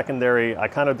as a secondary. I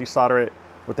kind of desolder it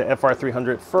with the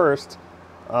FR300 first,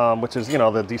 which is, you know,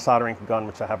 the desoldering gun,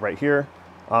 which I have right here,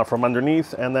 from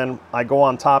underneath. And then I go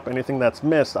on top, anything that's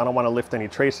missed, I don't want to lift any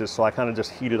traces. So I kind of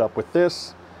just heat it up with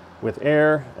this, with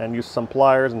air, and use some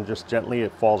pliers, and just gently,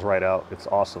 it falls right out. It's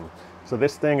awesome. So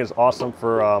this thing is awesome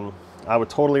for, I would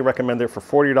totally recommend it for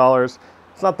 $40.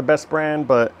 It's not the best brand,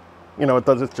 but you know, it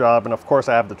does its job. And of course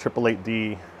I have the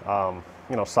 888D,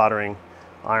 you know, soldering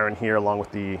iron here, along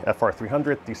with the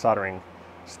FR300 desoldering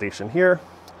station here.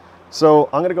 So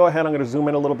I'm gonna go ahead, I'm gonna zoom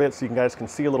in a little bit so you guys can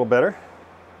see a little better.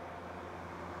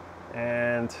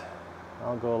 And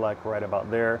I'll go like right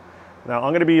about there. Now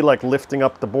I'm gonna be like lifting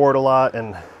up the board a lot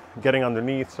and getting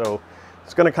underneath, so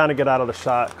it's gonna kind of get out of the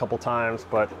shot a couple times,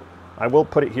 but I will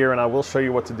put it here and I will show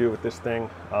you what to do with this thing.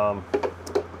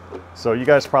 So you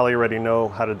guys probably already know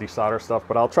how to desolder stuff,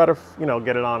 but I'll try to, you know,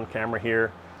 get it on camera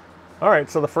here. All right,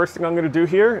 so the first thing I'm gonna do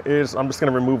here is I'm just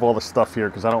gonna remove all the stuff here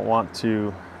because I don't want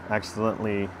to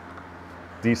accidentally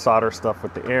desolder stuff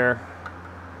with the air.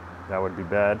 That would be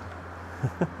bad.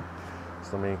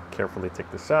 So let me carefully take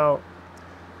this out.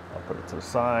 I'll put it to the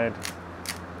side.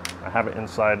 I have it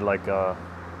inside like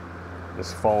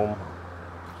this foam.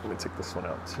 Let me take this one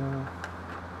out too.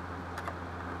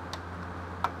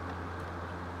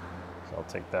 So I'll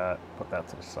take that, put that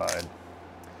to the side.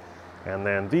 And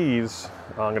then these,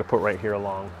 I'm gonna put right here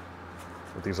along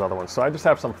with these other ones. So I just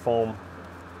have some foam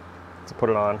to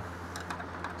put it on.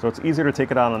 So it's easier to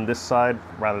take it out on this side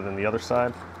rather than the other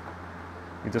side.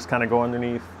 You just kind of go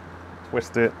underneath,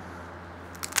 twist it.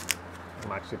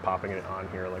 I'm actually popping it on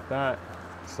here like that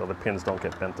so the pins don't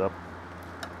get bent up.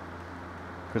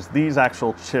 Because these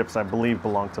actual chips, I believe,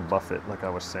 belong to Buffett, like I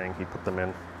was saying, he put them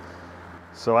in.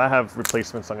 So I have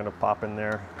replacements I'm gonna pop in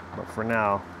there, but for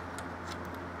now,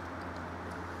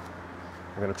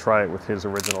 I'm gonna try it with his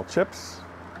original chips.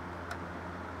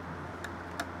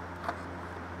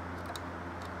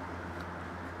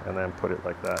 And then put it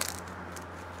like that.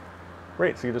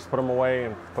 Great, so you just put them away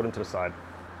and put them to the side.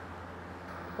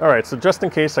 All right, so just in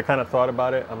case I kind of thought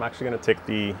about it, I'm actually gonna take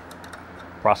the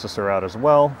processor out as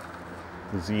well,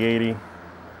 the Z80,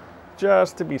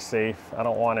 just to be safe. I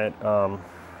don't want it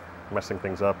messing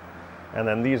things up. And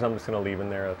then these I'm just gonna leave in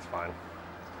there, that's fine.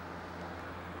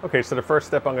 Okay, so the first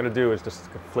step I'm gonna do is just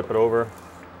flip it over.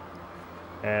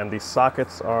 And these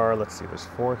sockets are, let's see, there's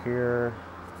 4 here.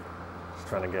 Just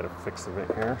trying to get a fix of it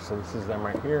here. So this is them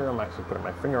right here. I'm actually putting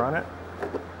my finger on it.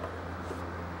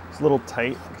 It's a little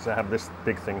tight because I have this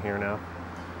big thing here now.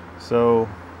 So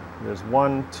there's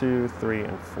 1, 2, 3,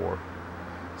 and 4.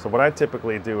 So what I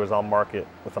typically do is I'll mark it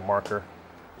with a marker.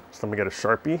 So let me get a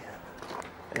Sharpie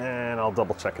and I'll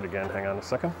double check it again. Hang on a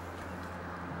second.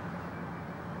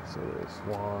 So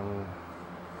there's 1.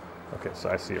 Okay, so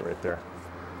I see it right there.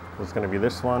 So it's going to be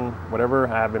this one, whatever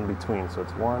I have in between. So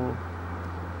it's 1,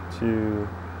 2,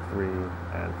 3,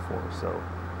 and 4. So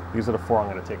these are the 4 I'm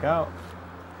going to take out.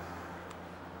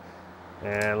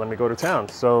 And let me go to town.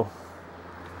 So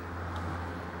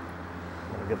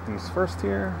I'm going to get these first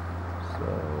here. So,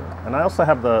 and I also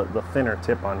have the thinner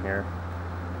tip on here.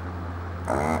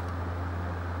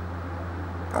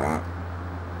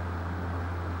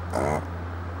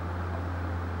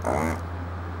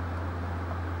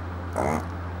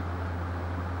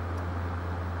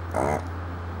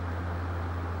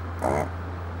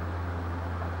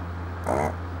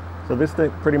 So this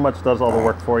thing pretty much does all the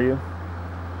work for you.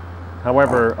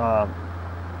 However,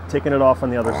 taking it off on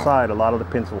the other side, a lot of the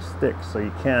pins will stick, so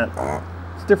you can't.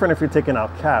 It's different if you're taking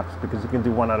out caps because you can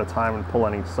do one at a time and pull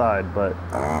on each side, but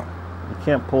you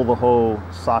can't pull the whole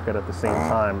socket at the same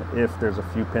time if there's a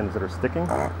few pins that are sticking.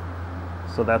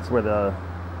 So that's where the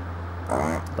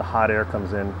hot air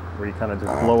comes in, where you kind of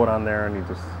just blow it on there and you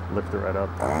just lift it right up.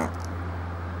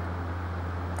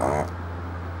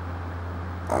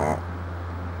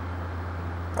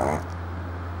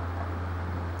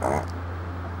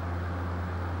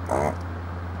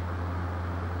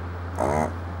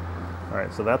 All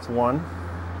right, so that's one.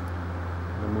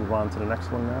 We'll move on to the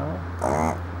next one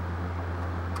now.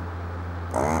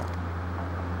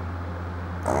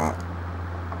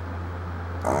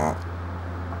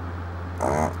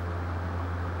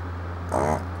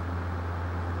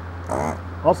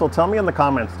 Also, tell me in the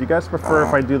comments, do you guys prefer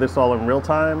if I do this all in real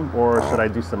time, or should I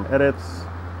do some edits?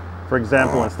 For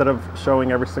example, instead of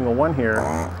showing every single one here,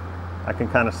 I can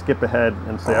kind of skip ahead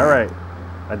and say, all right,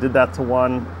 I did that to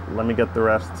one, let me get the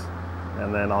rest,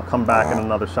 and then I'll come back in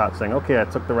another shot saying, okay, I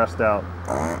took the rest out.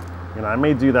 You know, I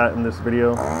may do that in this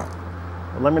video.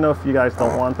 But let me know if you guys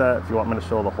don't want that, if you want me to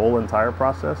show the whole entire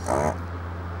process.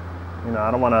 You know, I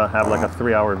don't want to have like a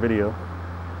 3-hour video.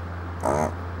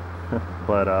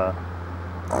 But,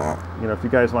 you know, if you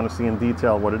guys want to see in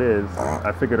detail what it is,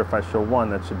 I figured if I show one,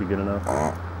 that should be good enough. Go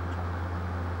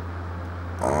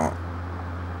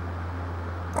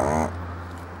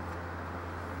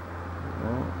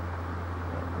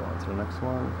on to the next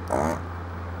one.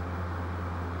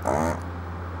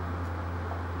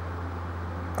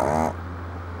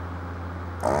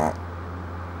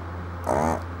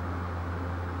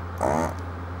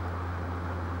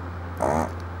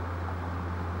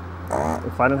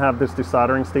 If I didn't have this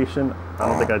desoldering station, I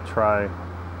don't think I'd try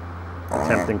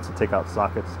attempting to take out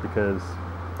sockets, because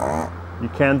you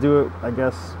can do it, I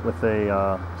guess, with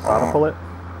a solder pullet,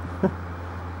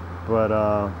 but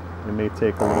it may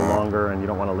take a little longer and you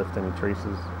don't want to lift any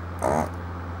traces.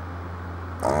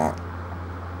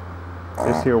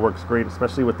 This here works great,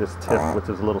 especially with this tip, which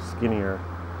is a little skinnier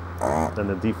than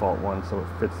the default one, so it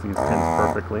fits these pins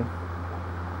perfectly.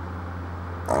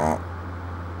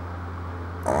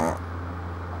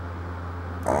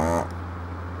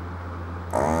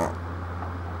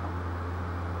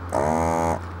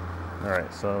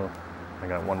 Alright, so I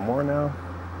got one more now.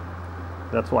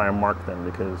 That's why I marked them,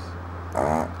 because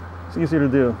it's easier to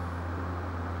do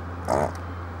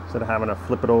instead of having to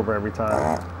flip it over every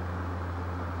time.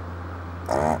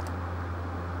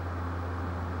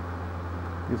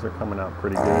 These are coming out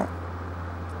pretty good.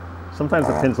 Sometimes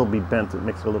the pins will be bent, it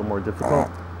makes it a little more difficult.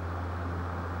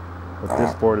 But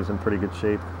this board is in pretty good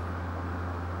shape.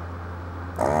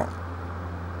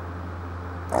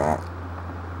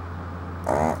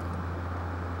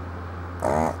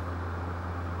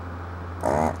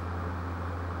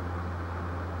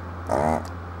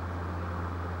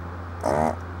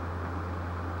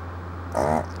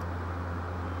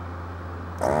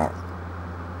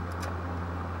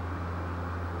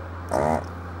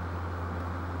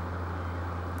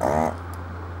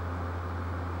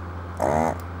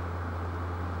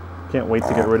 Can't wait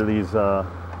to get rid of these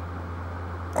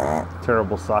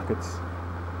terrible sockets.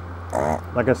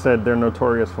 Like I said, they're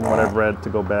notorious from what I've read to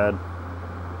go bad.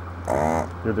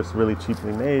 They're just really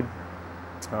cheaply made.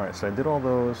 Alright, so I did all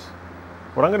those.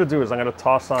 What I'm going to do is I'm going to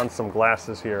toss on some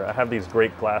glasses here. I have these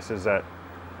great glasses that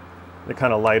they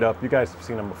kind of light up. You guys have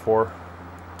seen them before.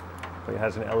 But it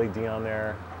has an LED on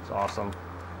there. It's awesome.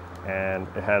 And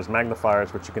it has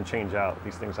magnifiers, which you can change out.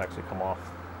 These things actually come off.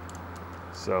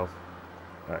 So,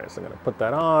 alright, so I'm going to put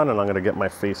that on, and I'm going to get my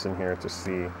face in here to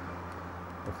see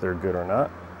if they're good or not.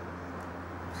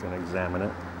 Just going to examine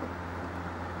it.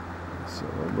 So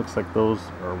it looks like those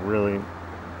are really...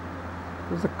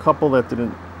 There's a couple that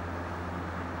didn't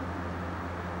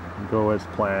go as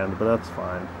planned, but that's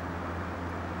fine.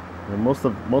 I mean, most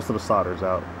of the solder's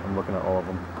out. I'm looking at all of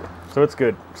them. So it's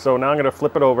good. So now I'm going to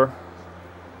flip it over.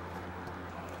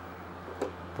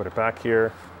 Put it back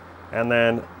here. And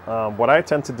then what I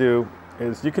tend to do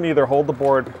is you can either hold the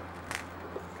board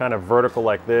kind of vertical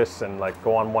like this and like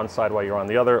go on one side while you're on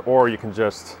the other, or you can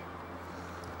just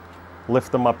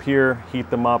lift them up here, heat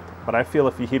them up. But I feel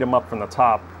if you heat them up from the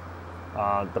top,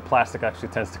 the plastic actually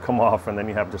tends to come off, and then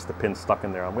you have just the pin stuck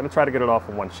in there. I'm going to try to get it off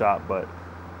in one shot, but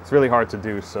it's really hard to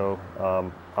do, so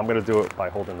I'm going to do it by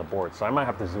holding the board. So I might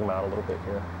have to zoom out a little bit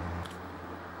here.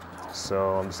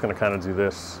 So I'm just going to kind of do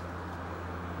this.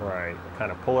 Right,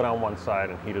 kind of pull it on one side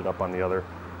and heat it up on the other.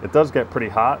 It does get pretty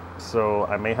hot, so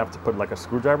I may have to put like a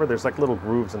screwdriver. There's like little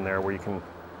grooves in there where you can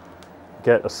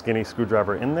get a skinny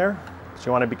screwdriver in there, but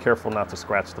you want to be careful not to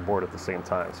scratch the board at the same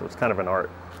time. So it's kind of an art.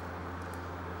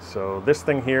 So this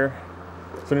thing here,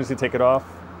 as soon as you take it off,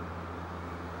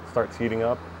 it starts heating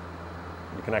up.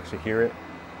 You can actually hear it.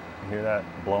 You hear that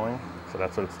blowing? So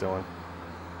that's what it's doing.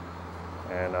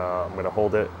 And I'm going to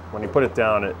hold it. When you put it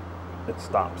down, it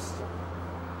stops.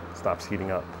 Stops heating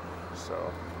up. So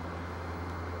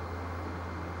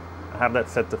I have that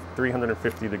set to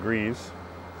 350 degrees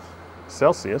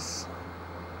Celsius,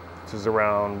 which is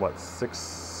around what, 6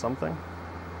 something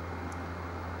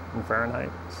in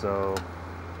Fahrenheit. So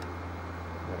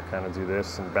I'm going to kind of do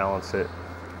this and balance it.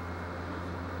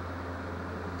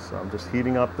 So I'm just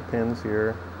heating up the pins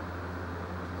here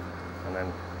and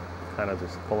then kind of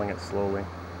just pulling it slowly.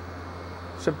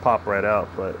 Should pop right out,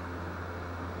 but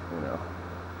you know,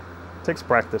 it takes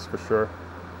practice for sure.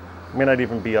 It may not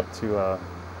even be up to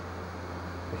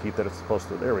the heat that it's supposed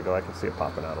to. There we go, I can see it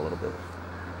popping out a little bit.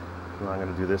 Now I'm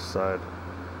going to do this side.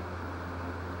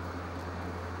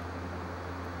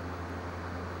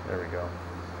 There we go.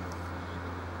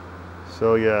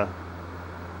 So yeah.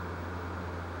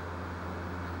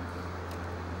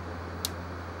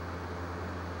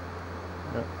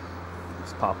 Yep.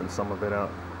 Just popping some of it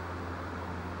out.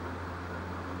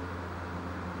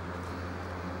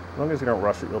 As long as you don't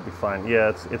rush it, you'll be fine.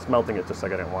 Yeah, it's melting it just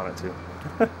like I didn't want it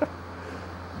to.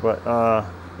 But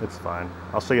it's fine.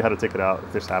 I'll show you how to take it out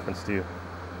if this happens to you.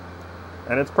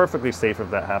 And it's perfectly safe if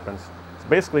that happens. So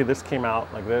basically this came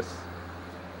out like this,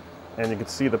 and you can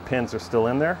see the pins are still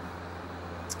in there.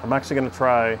 I'm actually going to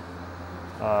try,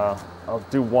 I'll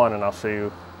do one and I'll show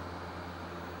you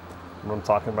what I'm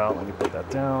talking about. Let me put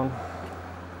that down.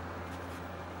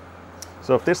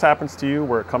 So if this happens to you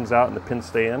where it comes out and the pins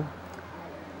stay in,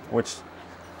 which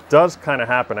does kind of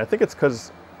happen, I think it's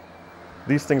because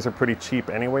these things are pretty cheap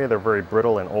anyway. They're very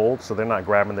brittle and old, so they're not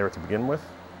grabbing there to begin with.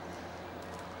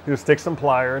 You just take some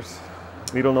pliers,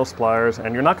 needle nose pliers,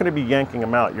 and you're not going to be yanking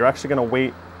them out. You're actually going to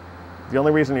wait. The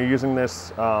only reason you're using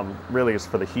this really is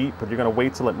for the heat, but you're going to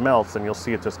wait till it melts and you'll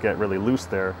see it just get really loose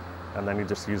there, and then you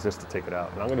just use this to take it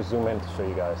out. And I'm going to zoom in to show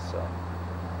you guys.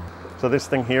 So this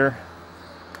thing here,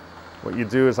 what you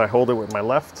do is I hold it with my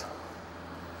left,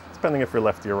 depending if you're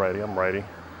lefty or righty. I'm righty.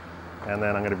 And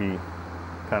then I'm going to be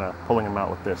kind of pulling them out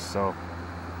with this. So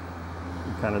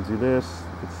you kind of do this,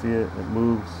 you can see it, it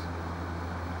moves.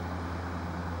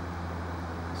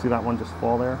 See that one just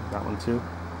fall there? That one too?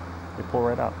 They pull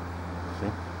right out. See?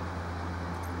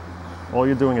 All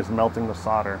you're doing is melting the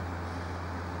solder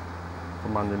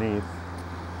from underneath,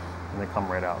 and they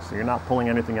come right out. So you're not pulling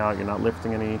anything out, you're not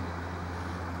lifting anything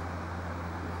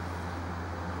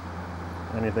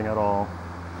at all.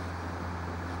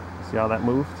 See how that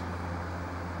moved?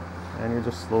 And you're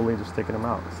just slowly just taking them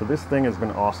out. So this thing has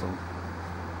been awesome,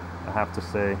 I have to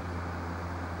say.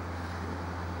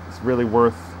 It's really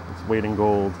worth its weight in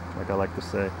gold, like I like to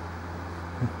say.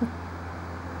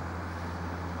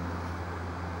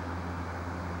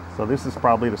 So this is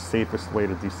probably the safest way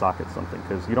to desocket something,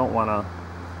 because you don't want to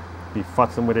be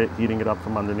futzing with it, heating it up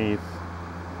from underneath.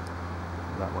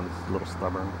 That one's a little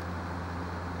stubborn.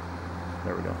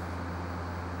 There we go.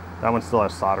 That one still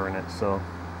has solder in it, so.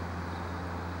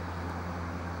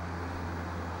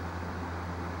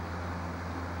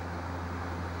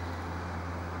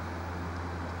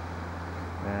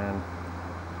 And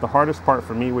the hardest part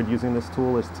for me with using this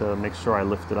tool is to make sure I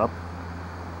lift it up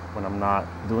when I'm not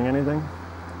doing anything,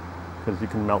 because you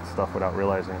can melt stuff without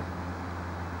realizing.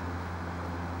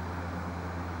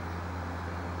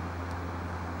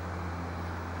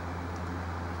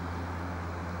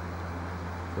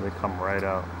 So they come right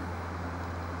out.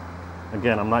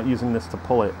 Again, I'm not using this to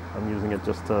pull it, I'm using it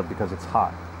just to, because it's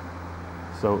hot.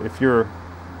 So if your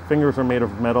fingers are made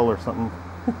of metal or something,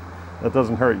 that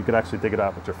doesn't hurt, you could actually dig it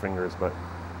out with your fingers, but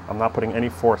I'm not putting any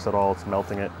force at all. It's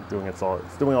melting it,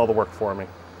 it's doing all the work for me.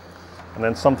 And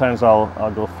then sometimes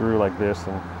I'll go through like this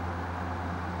and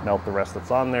melt the rest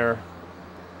that's on there.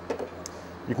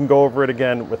 You can go over it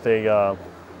again with a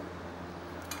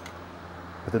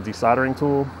desoldering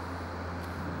tool.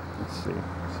 Let's see.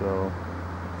 So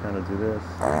kind of do this.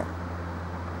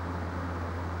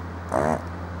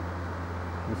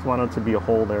 Just want it to be a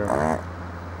hole there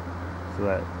so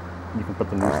that you can put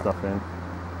the new stuff in.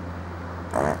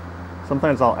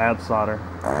 Sometimes I'll add solder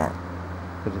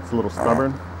because it's a little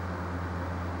stubborn.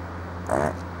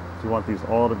 You want these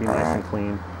all to be nice and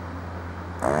clean.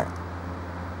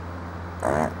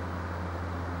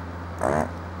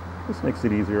 This makes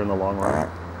it easier in the long run.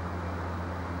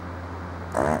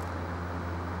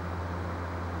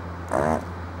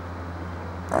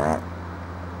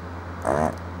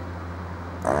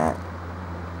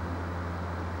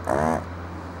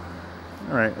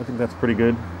 Alright, I think that's pretty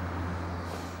good.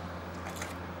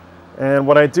 And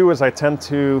what I do is I tend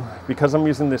to, because I'm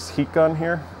using this heat gun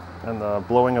here and the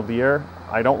blowing of the air,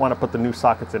 I don't want to put the new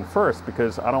sockets in first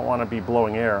because I don't want to be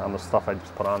blowing air on the stuff I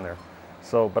just put on there.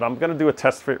 So, but I'm going to do a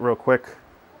test fit real quick.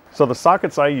 So the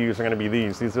sockets I use are going to be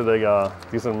these. These are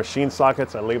the machine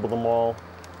sockets. I label them all.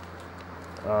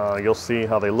 You'll see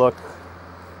how they look.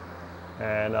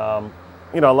 And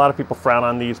you know, a lot of people frown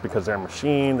on these because they're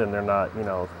machined and they're not, you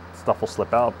know, stuff will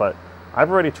slip out. But I've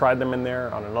already tried them in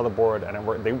there on another board,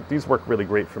 and these work really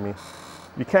great for me.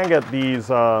 You can get these.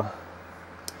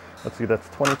 Let's see, that's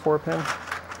 24 pin.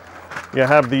 Yeah, I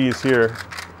have these here.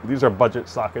 These are budget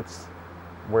sockets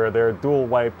where they're dual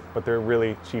wipe, but they're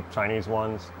really cheap Chinese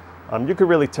ones. You could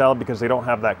really tell because they don't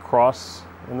have that cross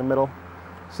in the middle.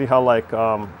 See how like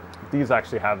These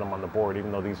actually have them on the board,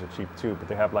 even though these are cheap too, but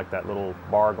they have like that little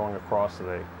bar going across, so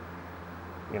they,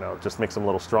 you know, just makes them a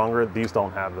little stronger. These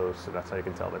don't have those, so that's how you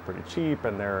can tell they're pretty cheap,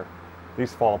 and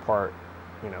these fall apart,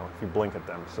 you know, if you blink at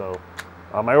them. So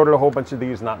I ordered a whole bunch of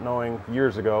these not knowing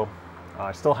years ago.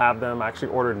 I still have them. I actually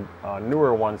ordered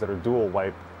newer ones that are dual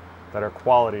wipe that are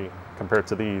quality compared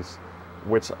to these,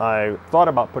 which I thought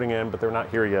about putting in, but they're not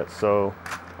here yet. So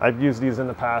I've used these in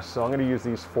the past, so I'm going to use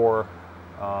these to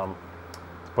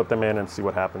put them in and see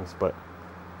what happens.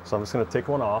 So I'm just going to take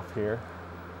one off here,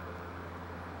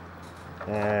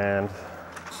 and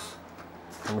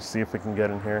let me see if we can get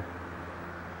in here.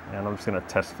 And I'm just going to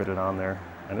test fit it on there,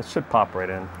 and it should pop right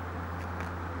in.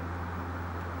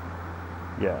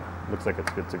 Yeah, looks like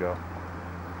it's good to go.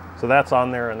 So that's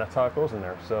on there, and that's how it goes in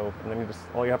there. So, and then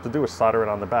all you have to do is solder it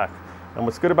on the back. And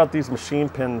what's good about these machine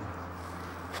pin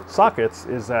sockets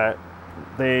is that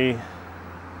they're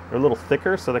a little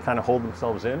thicker, so they kind of hold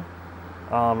themselves in.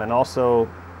 And also,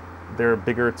 they're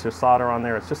bigger to solder on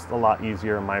there. It's just a lot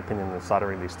easier, in my opinion, than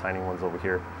soldering these tiny ones over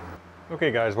here.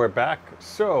 Okay guys, we're back.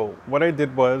 So what I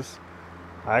did was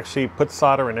I actually put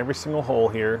solder in every single hole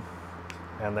here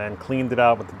and then cleaned it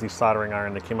out with the desoldering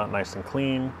iron. They came out nice and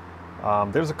clean.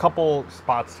 There's a couple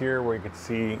spots here where you can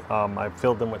see I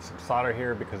filled them with some solder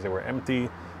here because they were empty.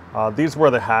 These were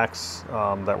the hacks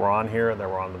that were on here, that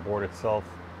were on the board itself.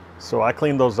 So I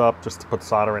cleaned those up just to put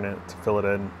solder in it to fill it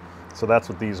in. So that's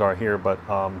what these are here, but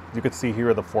you can see here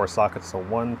are the 4 sockets. So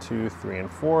 1, 2, 3,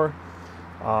 and 4.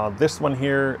 This one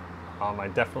here, I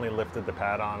definitely lifted the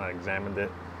pad on, I examined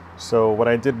it. So what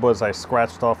I did was I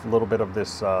scratched off a little bit of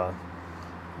this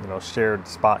you know, shared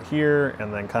spot here,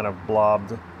 and then kind of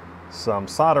blobbed some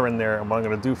solder in there. And what I'm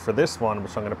going to do for this one,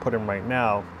 which I'm going to put in right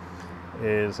now,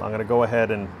 is I'm going to go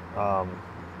ahead and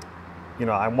you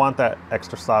know, I want that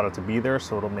extra solder to be there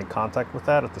so it'll make contact with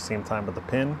that at the same time with the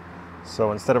pin.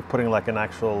 So instead of putting like an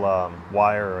actual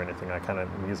wire or anything, I kind of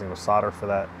am using the solder for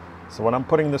that. So when I'm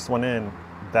putting this one in,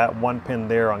 that one pin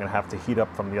there, I'm going to have to heat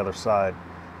up from the other side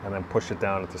and then push it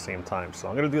down at the same time. So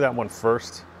I'm going to do that one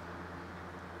first.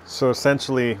 So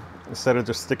essentially, instead of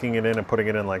just sticking it in and putting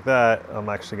it in like that, I'm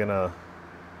actually going to,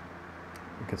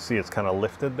 you can see it's kind of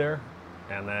lifted there.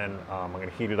 And then I'm going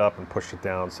to heat it up and push it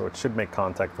down. So it should make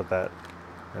contact with that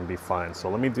and be fine. So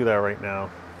let me do that right now.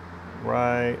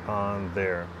 Right on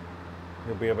there.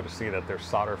 You'll be able to see that there's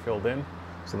solder filled in.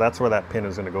 So that's where that pin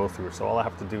is going to go through. So all I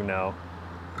have to do now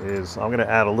is I'm going to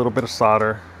add a little bit of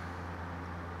solder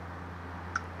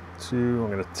I'm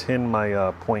going to tin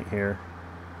my point here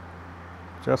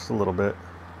just a little bit.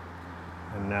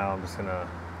 And now I'm just going to,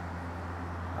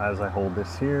 as I hold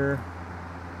this here,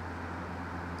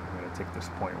 I'm going to take this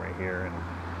point right here and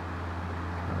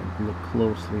look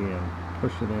closely and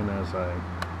push it in as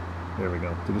there we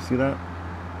go. Did you see that?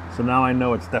 So now I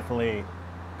know it's definitely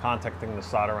contacting the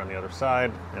solder on the other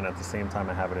side, and at the same time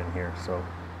I have it in here. So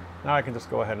now I can just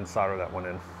go ahead and solder that one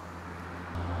in.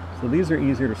 So these are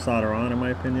easier to solder on, in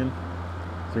my opinion.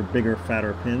 They're bigger,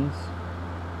 fatter pins.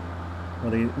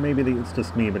 Well, it's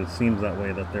just me, but it seems that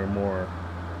way, that they're more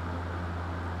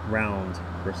round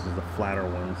versus the flatter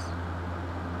ones.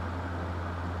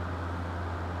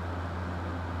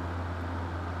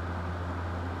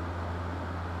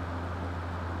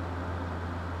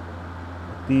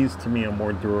 These to me are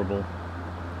more durable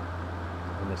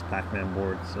on this Pac-Man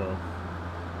board, so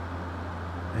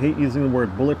I hate using the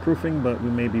word bulletproofing, but we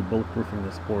may be bulletproofing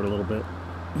this board a little bit,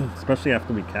 especially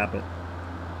after we cap it.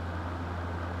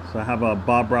 So I have a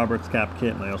Bob Roberts cap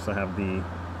kit, and I also have the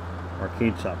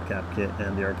Arcade Shop cap kit.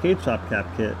 And the Arcade Shop cap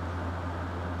kit,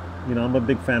 you know, I'm a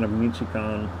big fan of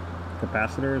Nichicon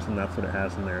capacitors, and that's what it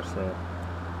has in there. So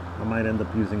I might end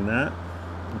up using that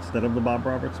instead of the Bob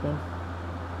Roberts one.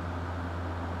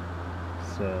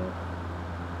 So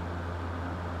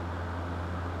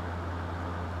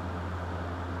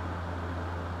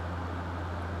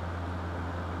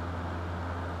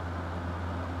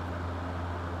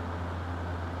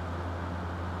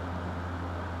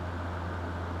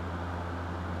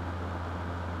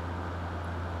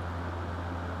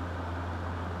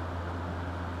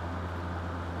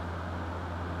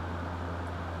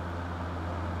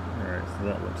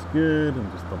that looks good.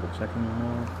 I'm just double checking them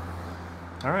all.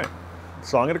 All right,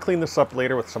 so I'm going to clean this up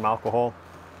later with some alcohol,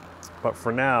 but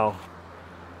for now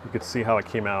you can see how it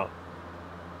came out.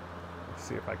 Let's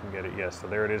see if I can get it. Yes, so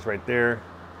there it is right there,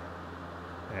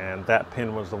 and that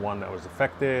pin was the one that was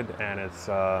affected, and it's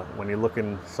when you're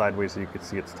looking sideways you can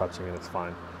see it's touching and it's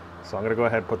fine. So I'm going to go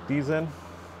ahead and put these in.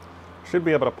 Should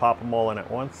be able to pop them all in at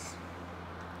once.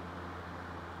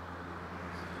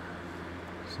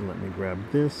 So let me grab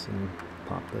this and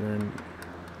pop that in.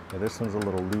 Yeah, this one's a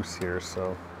little loose here,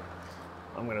 so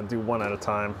I'm gonna do one at a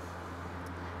time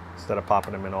instead of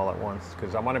popping them in all at once,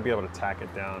 because I want to be able to tack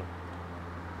it down.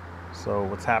 So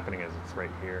what's happening is it's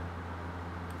right here,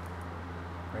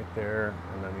 right there,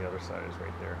 and then the other side is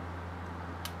right there.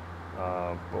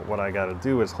 But what I got to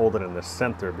do is hold it in the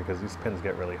center because these pins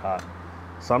get really hot.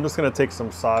 So I'm just going to take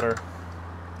some solder.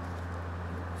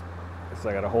 So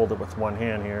I got to hold it with one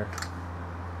hand here.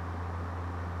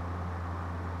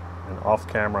 And off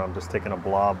camera, I'm just taking a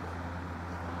blob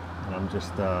and I'm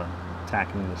just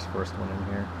tacking this first one in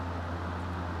here.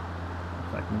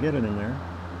 If I can get it in there.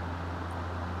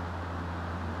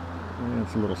 And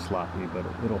it's a little sloppy, but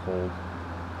it'll hold.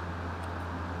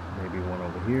 Maybe one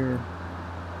over here.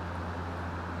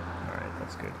 All right,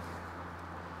 that's good.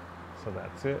 So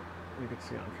that's it. You can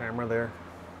see on camera there.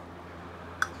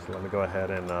 So let me go ahead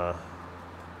and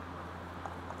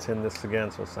tin this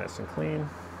again so it's nice and clean.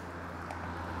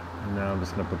 And now I'm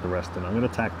just going to put the rest in. I'm going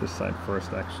to tack this side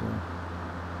first, actually.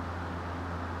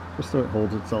 Just so it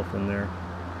holds itself in there.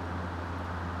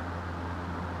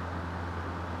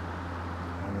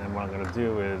 And then what I'm going to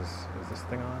do is this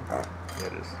thing on? Yeah,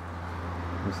 it is.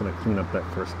 I'm just going to clean up that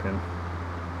first pin.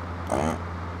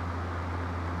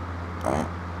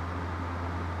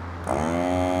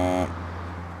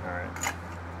 Alright.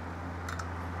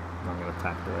 I'm going to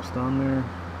tack the rest on there.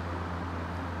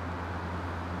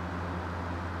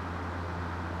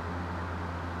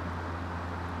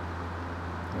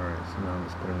 Alright, so now I'm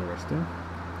just putting the rest in.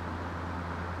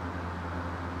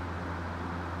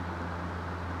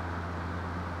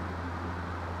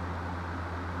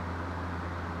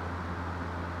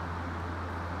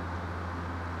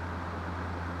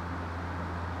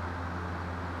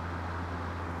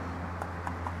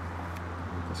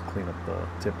 Just clean up the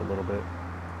tip a little bit.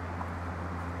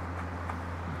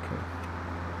 Okay.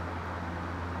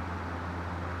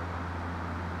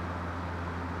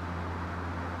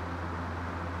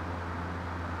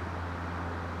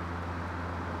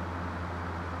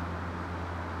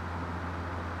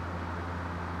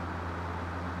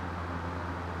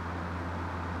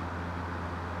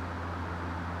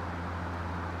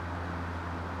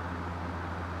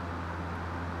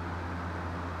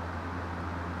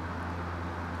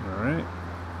 Alright,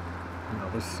 now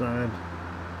this side.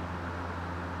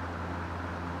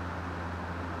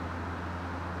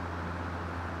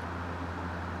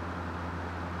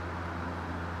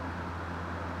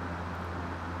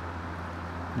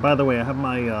 By the way, I have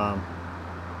my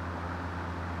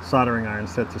soldering iron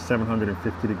set to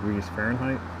 750 degrees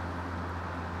Fahrenheit.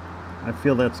 I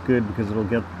feel that's good because it'll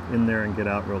get in there and get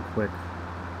out real quick.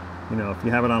 You know, if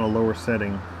you have it on a lower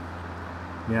setting,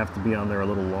 you have to be on there a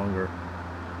little longer.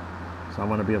 So I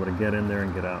want to be able to get in there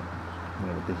and get out, you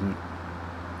know, with the heat.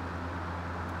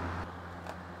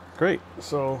 Great,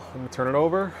 so I'm going to turn it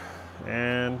over,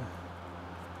 and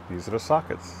these are the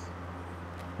sockets.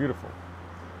 Beautiful.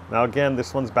 Now again,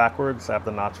 this one's backwards. I have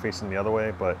the notch facing the other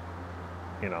way, but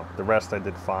you know, the rest I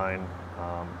did fine.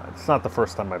 It's not the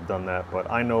first time I've done that, but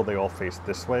I know they all face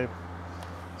this way.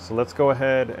 So let's go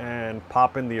ahead and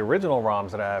pop in the original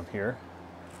ROMs that I have here.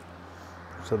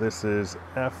 So this is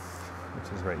F,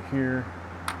 which is right here.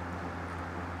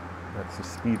 That's the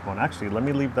speed one. Actually, let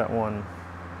me leave that one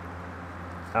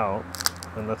out,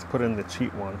 and let's put in the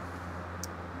cheat one.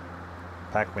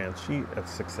 Pac-man cheat at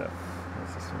 6F.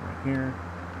 That's this one right here.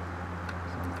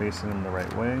 So I'm facing them the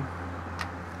right way.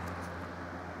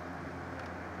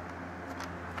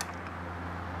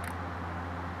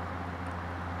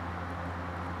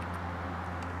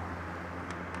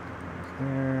 There,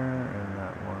 and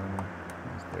that one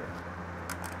is there.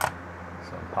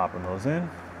 So I'm popping those in,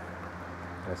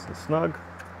 nice and snug.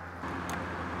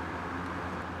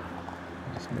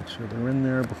 Just make sure they're in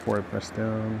there before I press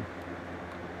down.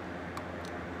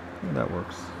 And that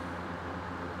works.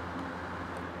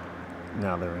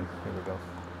 Now they're in. Here we go.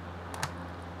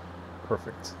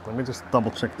 Perfect. Let me just double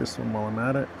check this one while I'm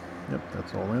at it. Yep,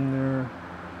 that's all in there.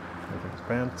 Everything's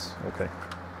bent. Okay.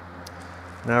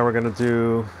 Now we're going to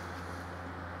do.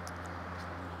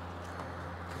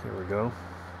 Here we go.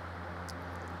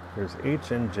 Here's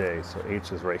H and J. So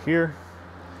H is right here.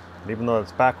 And even though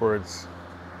it's backwards,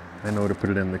 I know to put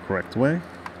it in the correct way.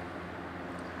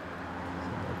 So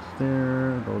that's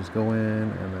there. Those go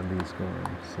in, and then these go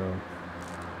in. So,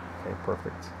 okay,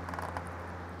 perfect.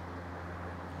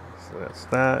 So that's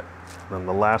that. And then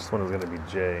the last one is going to be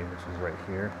J, which is right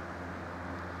here.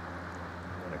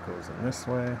 And then it goes in this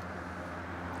way.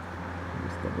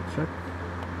 Just double check.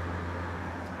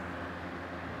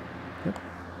 Yep.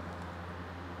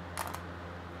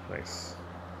 Nice.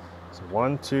 So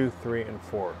 1, 2, 3, and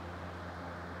 4.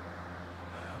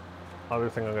 Other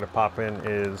thing I'm going to pop in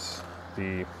is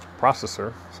the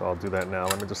processor, so I'll do that now.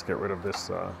 Let me just get rid of this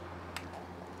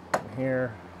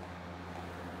here.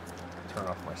 Turn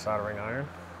off my soldering iron.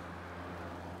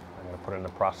 I'm going to put in the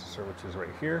processor, which is right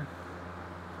here.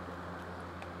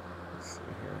 Let's see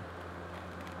here.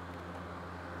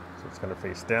 So it's going to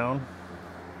face down.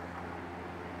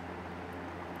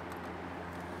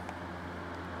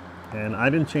 And I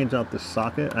didn't change out this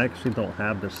socket. I actually don't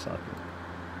have this socket.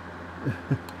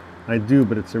 I do,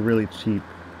 but it's a really cheap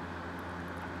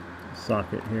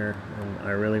socket here, and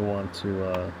I really want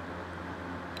to,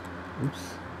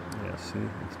 oops, yeah, see,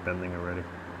 it's bending already.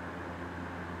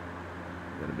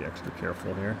 Gotta be extra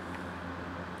careful here.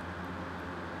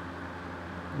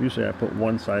 Usually I put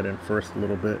one side in first a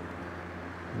little bit,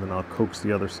 and then I'll coax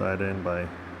the other side in by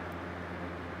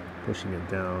pushing it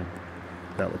down.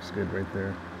 That looks good right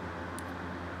there.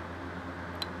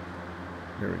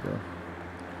 Here we go.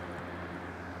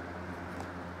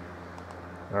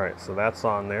 All right, so that's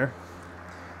on there.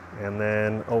 And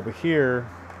then over here,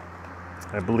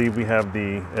 I believe we have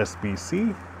the SBC,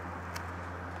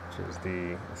 which is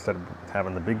the, instead of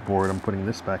having the big board, I'm putting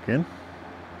this back in.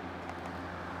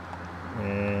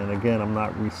 And again, I'm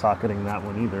not resocketing that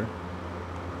one either.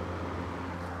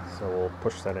 So we'll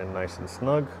push that in nice and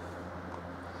snug.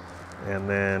 And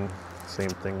then same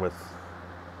thing with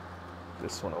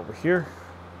this one over here.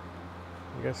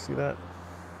 You guys see that?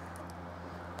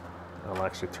 I'll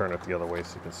actually turn it the other way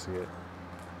so you can see it.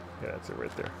 Yeah, that's it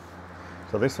right there.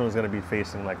 So this one is going to be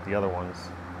facing like the other ones.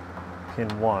 Pin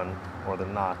 1, or the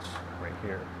notch right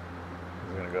here,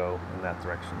 is going to go in that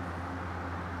direction.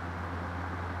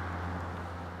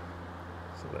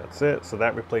 So that's it. So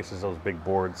that replaces those big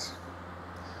boards.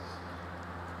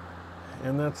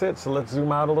 And that's it. So let's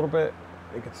zoom out a little bit.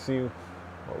 You can see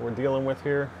what we're dealing with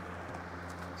here.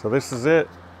 So this is it.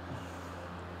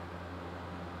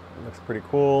 Looks pretty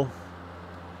cool.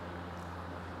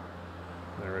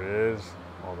 There it is,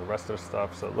 all the rest of the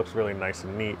stuff. So it looks really nice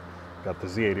and neat. Got the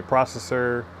Z80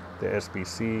 processor, the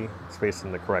SBC, it's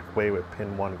facing the correct way with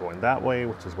pin 1 going that way,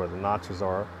 which is where the notches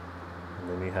are. And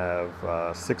then you have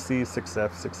 6E, 6F,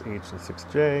 6H, and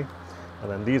 6J. And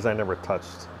then these I never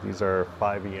touched. These are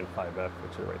 5E and 5F,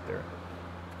 which are right there.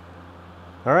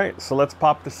 All right, so let's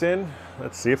pop this in.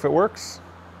 Let's see if it works.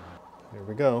 Here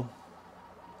we go.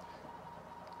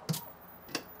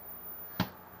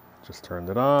 Just turned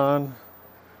it on.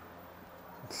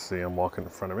 Let's see, I'm walking in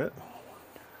front of it.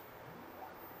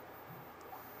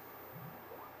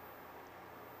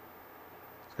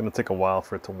 It's going to take a while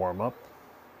for it to warm up.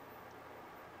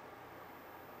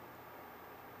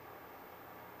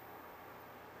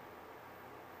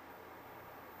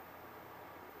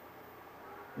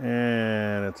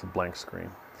 And it's a blank screen.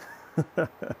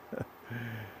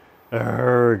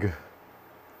 Arrgh.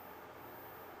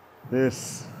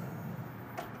 This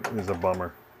is a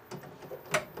bummer.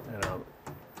 And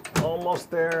almost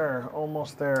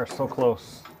there, so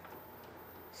close.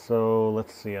 So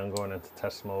let's see, I'm going into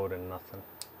test mode and nothing.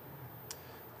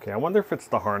 Okay, I wonder if it's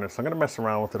the harness. I'm gonna mess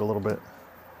around with it a little bit.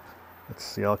 Let's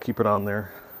see, I'll keep it on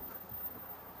there.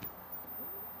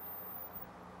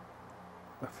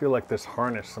 I feel like this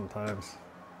harness sometimes.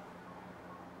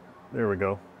 There we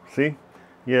go. See?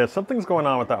 Yeah, something's going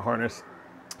on with that harness.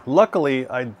 Luckily,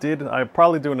 I'll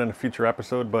probably do it in a future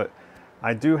episode, but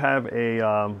I do have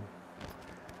a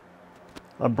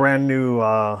brand new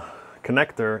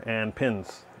connector and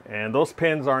pins. And those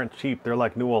pins aren't cheap. They're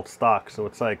like new old stock. So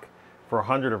it's like, for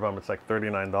 100 of them, it's like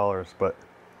 $39. But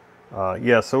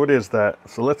yeah, so it is that.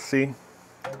 So let's see.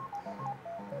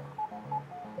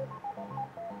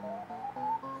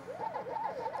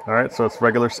 All right, so it's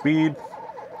regular speed.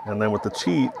 And then with the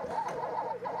cheat,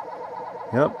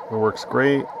 yep, it works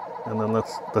great. And then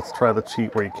let's try the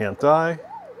cheat where you can't die.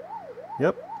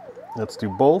 Yep, let's do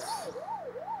both.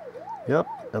 Yep,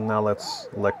 and now let's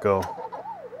let go.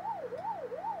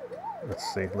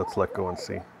 Let's see, let's let go and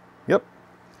see. Yep,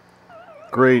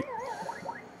 great.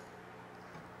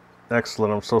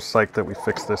 Excellent, I'm so psyched that we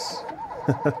fixed this.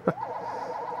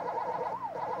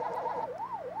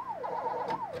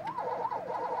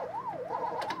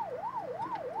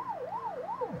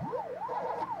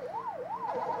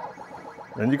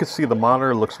 And you can see the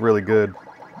monitor looks really good.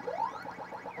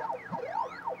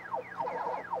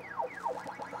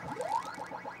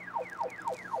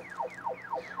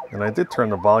 And I did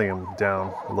turn the volume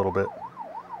down a little bit.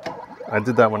 I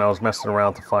did that when I was messing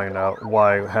around to find out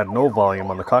why I had no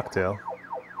volume on the cocktail.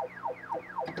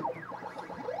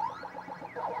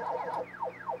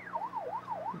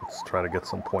 Let's try to get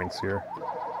some points here.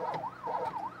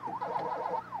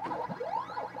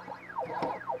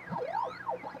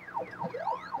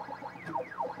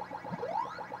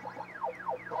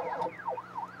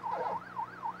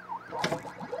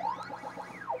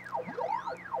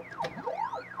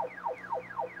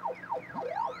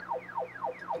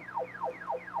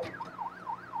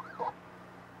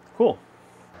 Cool.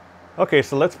 Okay,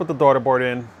 so let's put the daughter board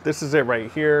in. This is it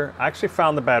right here. I actually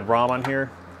found the bad ROM on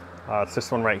here. It's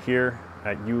this one right here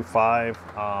at U5.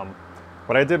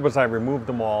 What I did was I removed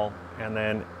them all, and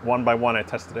then one by one I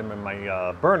tested them in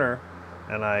my burner,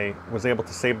 and I was able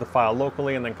to save the file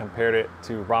locally and then compared it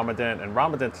to Ramadent. And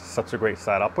Ramadent is such a great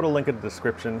site. I'll put a link in the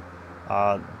description.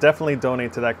 Definitely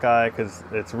donate to that guy because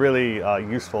it's really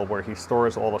useful, where he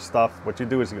stores all the stuff. What you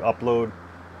do is you upload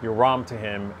your ROM to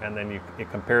him, and then it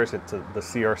compares it to the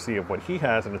CRC of what he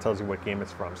has, and it tells you what game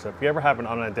it's from. So if you ever have an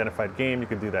unidentified game, you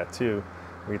can do that too,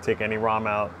 where you take any ROM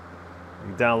out,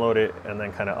 you download it, and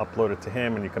then kind of upload it to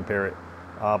him, and you compare it.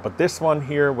 But this one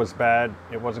here was bad.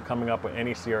 It wasn't coming up with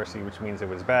any CRC, which means it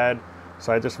was bad.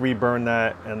 So I just reburned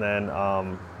that, and then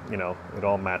you know, it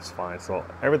all matched fine. So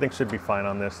everything should be fine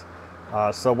on this.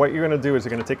 So what you're going to do is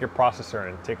you're going to take your processor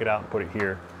and take it out and put it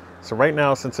here. So right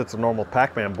now, since it's a normal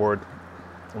Pac-Man board,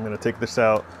 I'm going to take this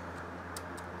out,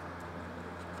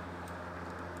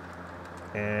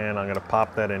 and I'm going to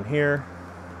pop that in here.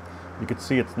 You can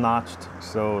see it's notched,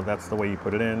 so that's the way you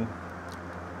put it in.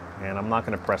 And I'm not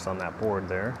going to press on that board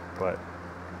there, but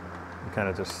you kind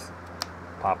of just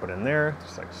pop it in there,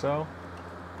 just like so.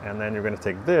 And then you're going to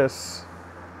take this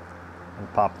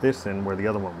and pop this in where the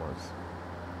other one was.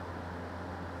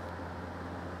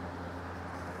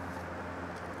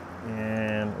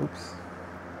 And oops.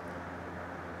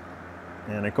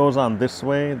 And it goes on this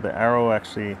way. The arrow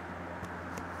actually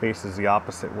faces the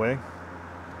opposite way.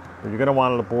 But you're going to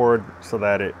want the board so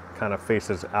that it kind of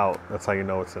faces out. That's how you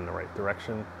know it's in the right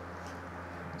direction.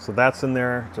 So that's in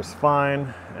there just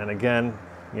fine. And again,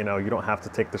 you know, you don't have to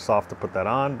take this off to put that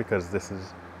on because this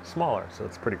is smaller. So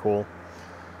it's pretty cool.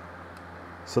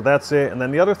 So that's it. And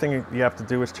then the other thing you have to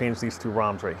do is change these two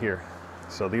ROMs right here.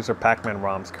 So these are Pac-Man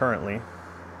ROMs currently.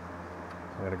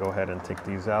 I'm going to go ahead and take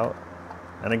these out.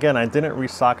 And again, I didn't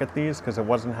resocket these because it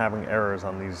wasn't having errors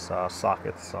on these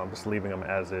sockets, so I'm just leaving them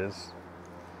as is.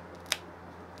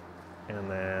 And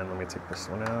then let me take this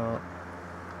one out.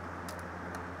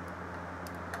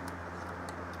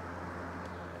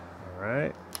 All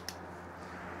right.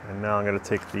 And now I'm going to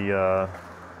take the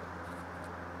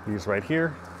these right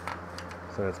here.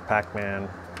 So it's Pac-Man,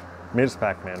 Ms.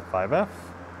 Pac-Man 5F.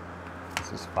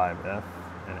 This is 5F,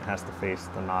 and it has to face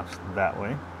the notch that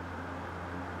way.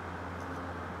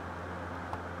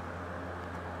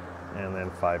 And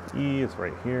then 5E is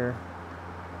right here.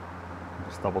 I'm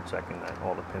just double checking that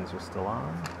all the pins are still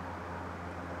on.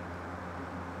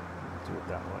 Do it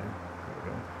that way. There we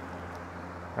go.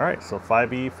 All right, so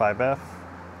 5E, 5F,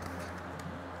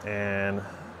 and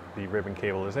the ribbon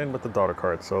cable is in with the daughter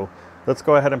card. So let's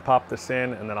go ahead and pop this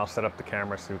in, and then I'll set up the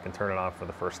camera so we can turn it on for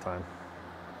the first time.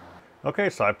 Okay,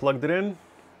 so I plugged it in,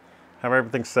 have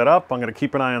everything set up. I'm going to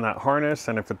keep an eye on that harness,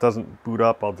 and if it doesn't boot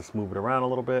up, I'll just move it around a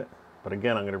little bit. But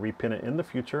again, I'm going to repin it in the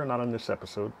future, not on this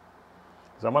episode.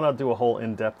 Because I'm going to do a whole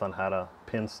in-depth on how to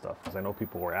pin stuff, because I know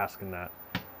people were asking that.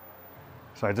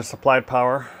 So I just applied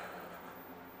power.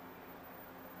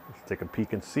 Let's take a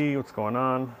peek and see what's going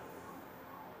on.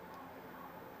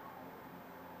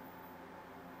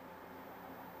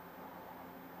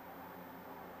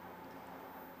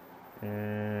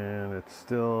 And it's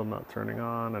still not turning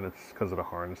on, and it's because of the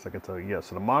harness, I can tell you. Yeah,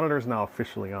 so the monitor is now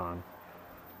officially on.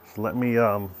 So let me...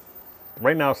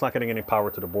 right now, it's not getting any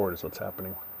power to the board is what's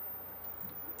happening.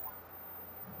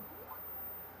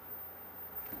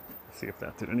 Let's see if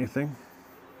that did anything.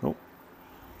 Nope.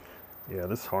 Yeah,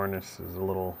 this harness is a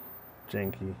little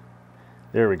janky.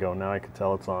 There we go. Now I can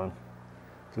tell it's on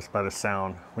just by the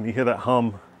sound. When you hear that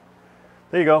hum,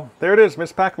 there you go. There it is,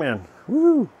 Miss Pac-Man.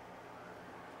 Woo!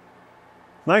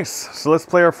 Nice. So let's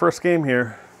play our first game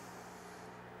here.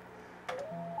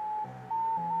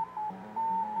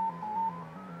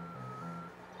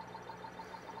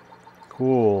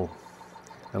 Cool.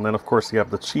 And then of course you have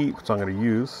the cheat, which I'm going to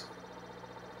use.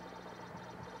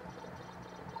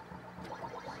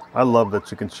 I love that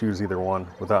you can choose either one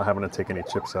without having to take any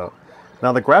chips out.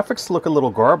 Now the graphics look a little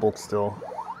garbled still.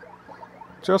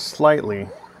 Just slightly.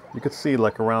 You could see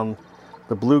like around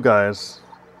the blue guys.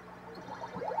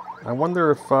 I wonder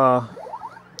if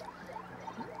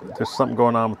there's something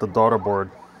going on with the daughter board.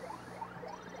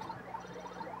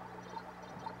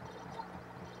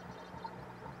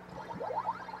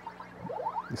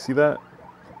 You see that?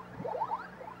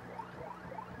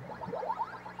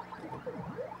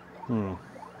 And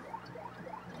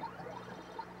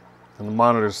the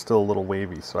monitor is still a little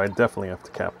wavy, so I definitely have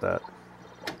to cap that.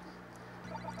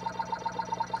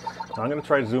 Now I'm going to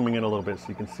try zooming in a little bit so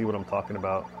you can see what I'm talking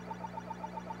about.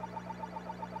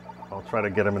 I'll try to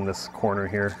get him in this corner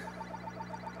here.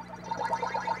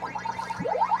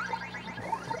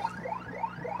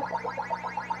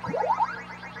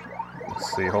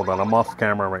 Let's see, hold on, I'm off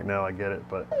camera right now, I get it,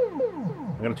 but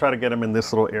I'm gonna try to get him in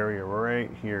this little area right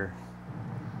here.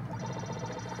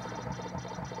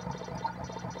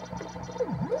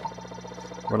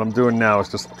 What I'm doing now is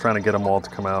just trying to get them all to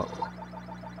come out.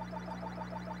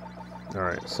 All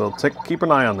right, so keep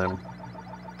an eye on them.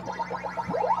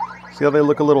 See how they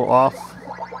look a little off?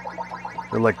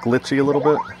 They're like glitchy a little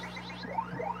bit.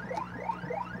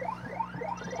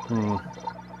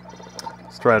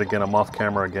 Let's try it again. I'm off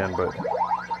camera again, but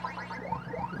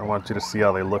I want you to see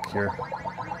how they look here.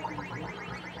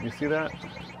 You see that?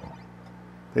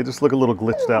 They just look a little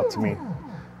glitched out to me.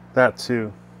 That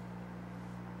too.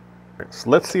 So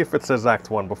let's see if it says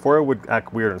Act 1. Before it would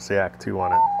act weird and say Act 2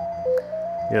 on it.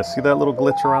 Yeah, see that little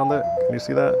glitch around it? Can you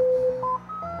see that?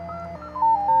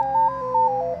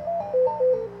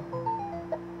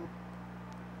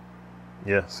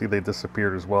 Yeah, see they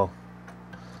disappeared as well.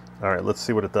 Alright, let's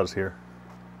see what it does here.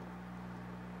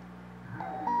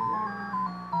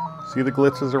 See the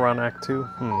glitches around Act 2?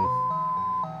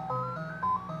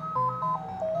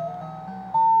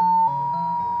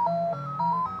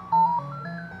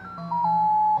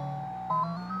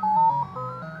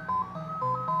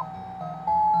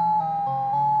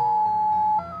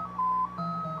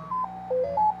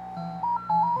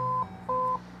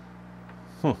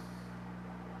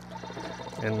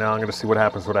 And now I'm going to see what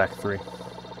happens with Act 3.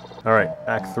 Alright,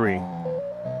 Act 3.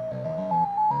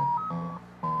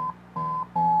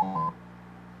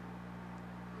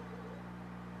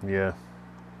 Yeah.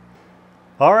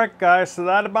 Alright guys, so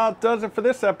that about does it for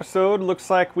this episode. Looks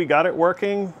like we got it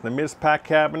working. The Ms. Pac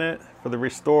cabinet for the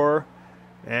restore.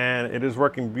 And it is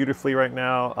working beautifully right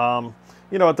now.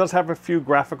 You know, it does have a few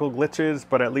graphical glitches,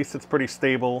 but at least it's pretty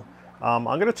stable. I'm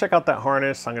going to check out that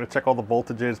harness. I'm going to check all the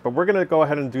voltages, but we're going to go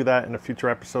ahead and do that in a future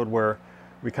episode where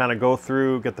we kind of go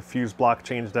through, get the fuse block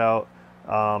changed out,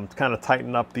 to kind of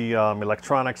tighten up the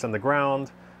electronics and the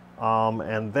ground.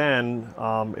 And then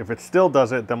if it still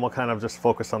does it, then we'll kind of just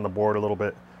focus on the board a little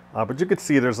bit. But you can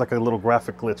see there's like a little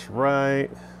graphic glitch right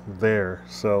there.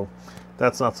 So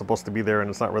that's not supposed to be there, and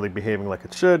it's not really behaving like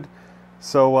it should.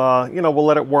 So, you know, we'll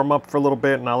let it warm up for a little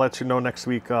bit, and I'll let you know next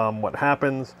week what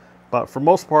happens. But for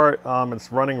most part,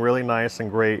 it's running really nice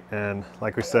and great. And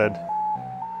like we said,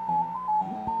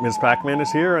 Ms. Pac-Man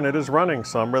is here and it is running.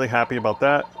 So I'm really happy about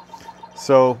that.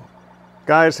 So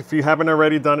guys, if you haven't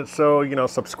already done it, so, you know,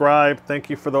 subscribe. Thank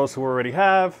you for those who already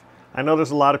have. I know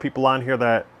there's a lot of people on here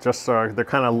that just are, they're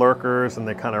kind of lurkers and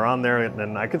they kind of are on there.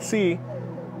 And I could see,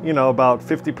 you know, about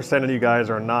 50% of you guys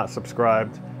are not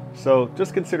subscribed. So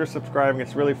just consider subscribing.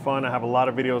 It's really fun. I have a lot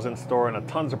of videos in store and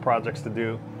tons of projects to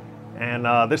do. And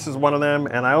this is one of them.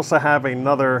 And I also have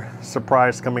another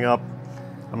surprise coming up.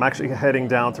 I'm actually heading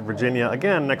down to Virginia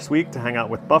again next week to hang out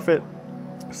with Buffett.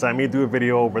 So I may do a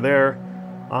video over there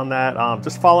on that.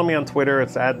 Just follow me on Twitter.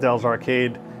 It's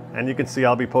 @DelsArcade. And you can see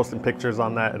I'll be posting pictures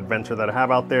on that adventure that I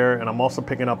have out there. And I'm also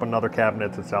picking up another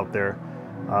cabinet that's out there.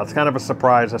 It's kind of a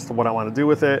surprise as to what I want to do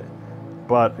with it.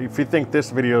 But if you think this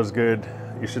video is good,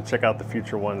 you should check out the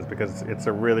future ones because it's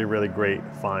a really, really great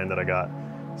find that I got.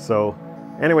 So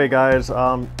anyway, guys,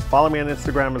 follow me on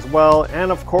Instagram as well.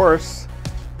 And of course,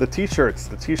 the t-shirts.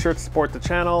 The t-shirts support the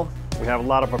channel. We have a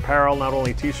lot of apparel, not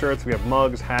only t-shirts, we have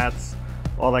mugs, hats,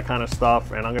 all that kind of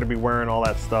stuff. And I'm gonna be wearing all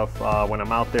that stuff when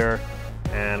I'm out there.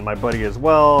 And my buddy as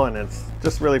well. And it's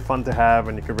just really fun to have.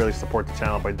 And you can really support the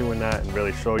channel by doing that and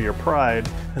really show your pride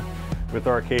with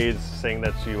arcades, saying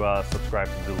that you subscribe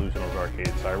to Delusional's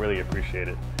Arcade. So I really appreciate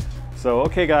it. So,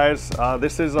 okay guys,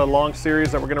 this is a long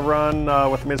series that we're gonna run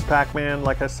with Ms. Pac-Man.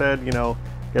 Like I said, you know,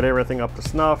 get everything up to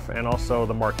snuff, and also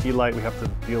the marquee light we have to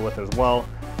deal with as well.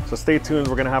 So stay tuned,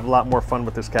 we're gonna have a lot more fun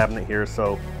with this cabinet here.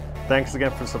 So thanks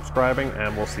again for subscribing,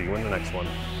 and we'll see you in the next one.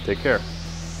 Take care.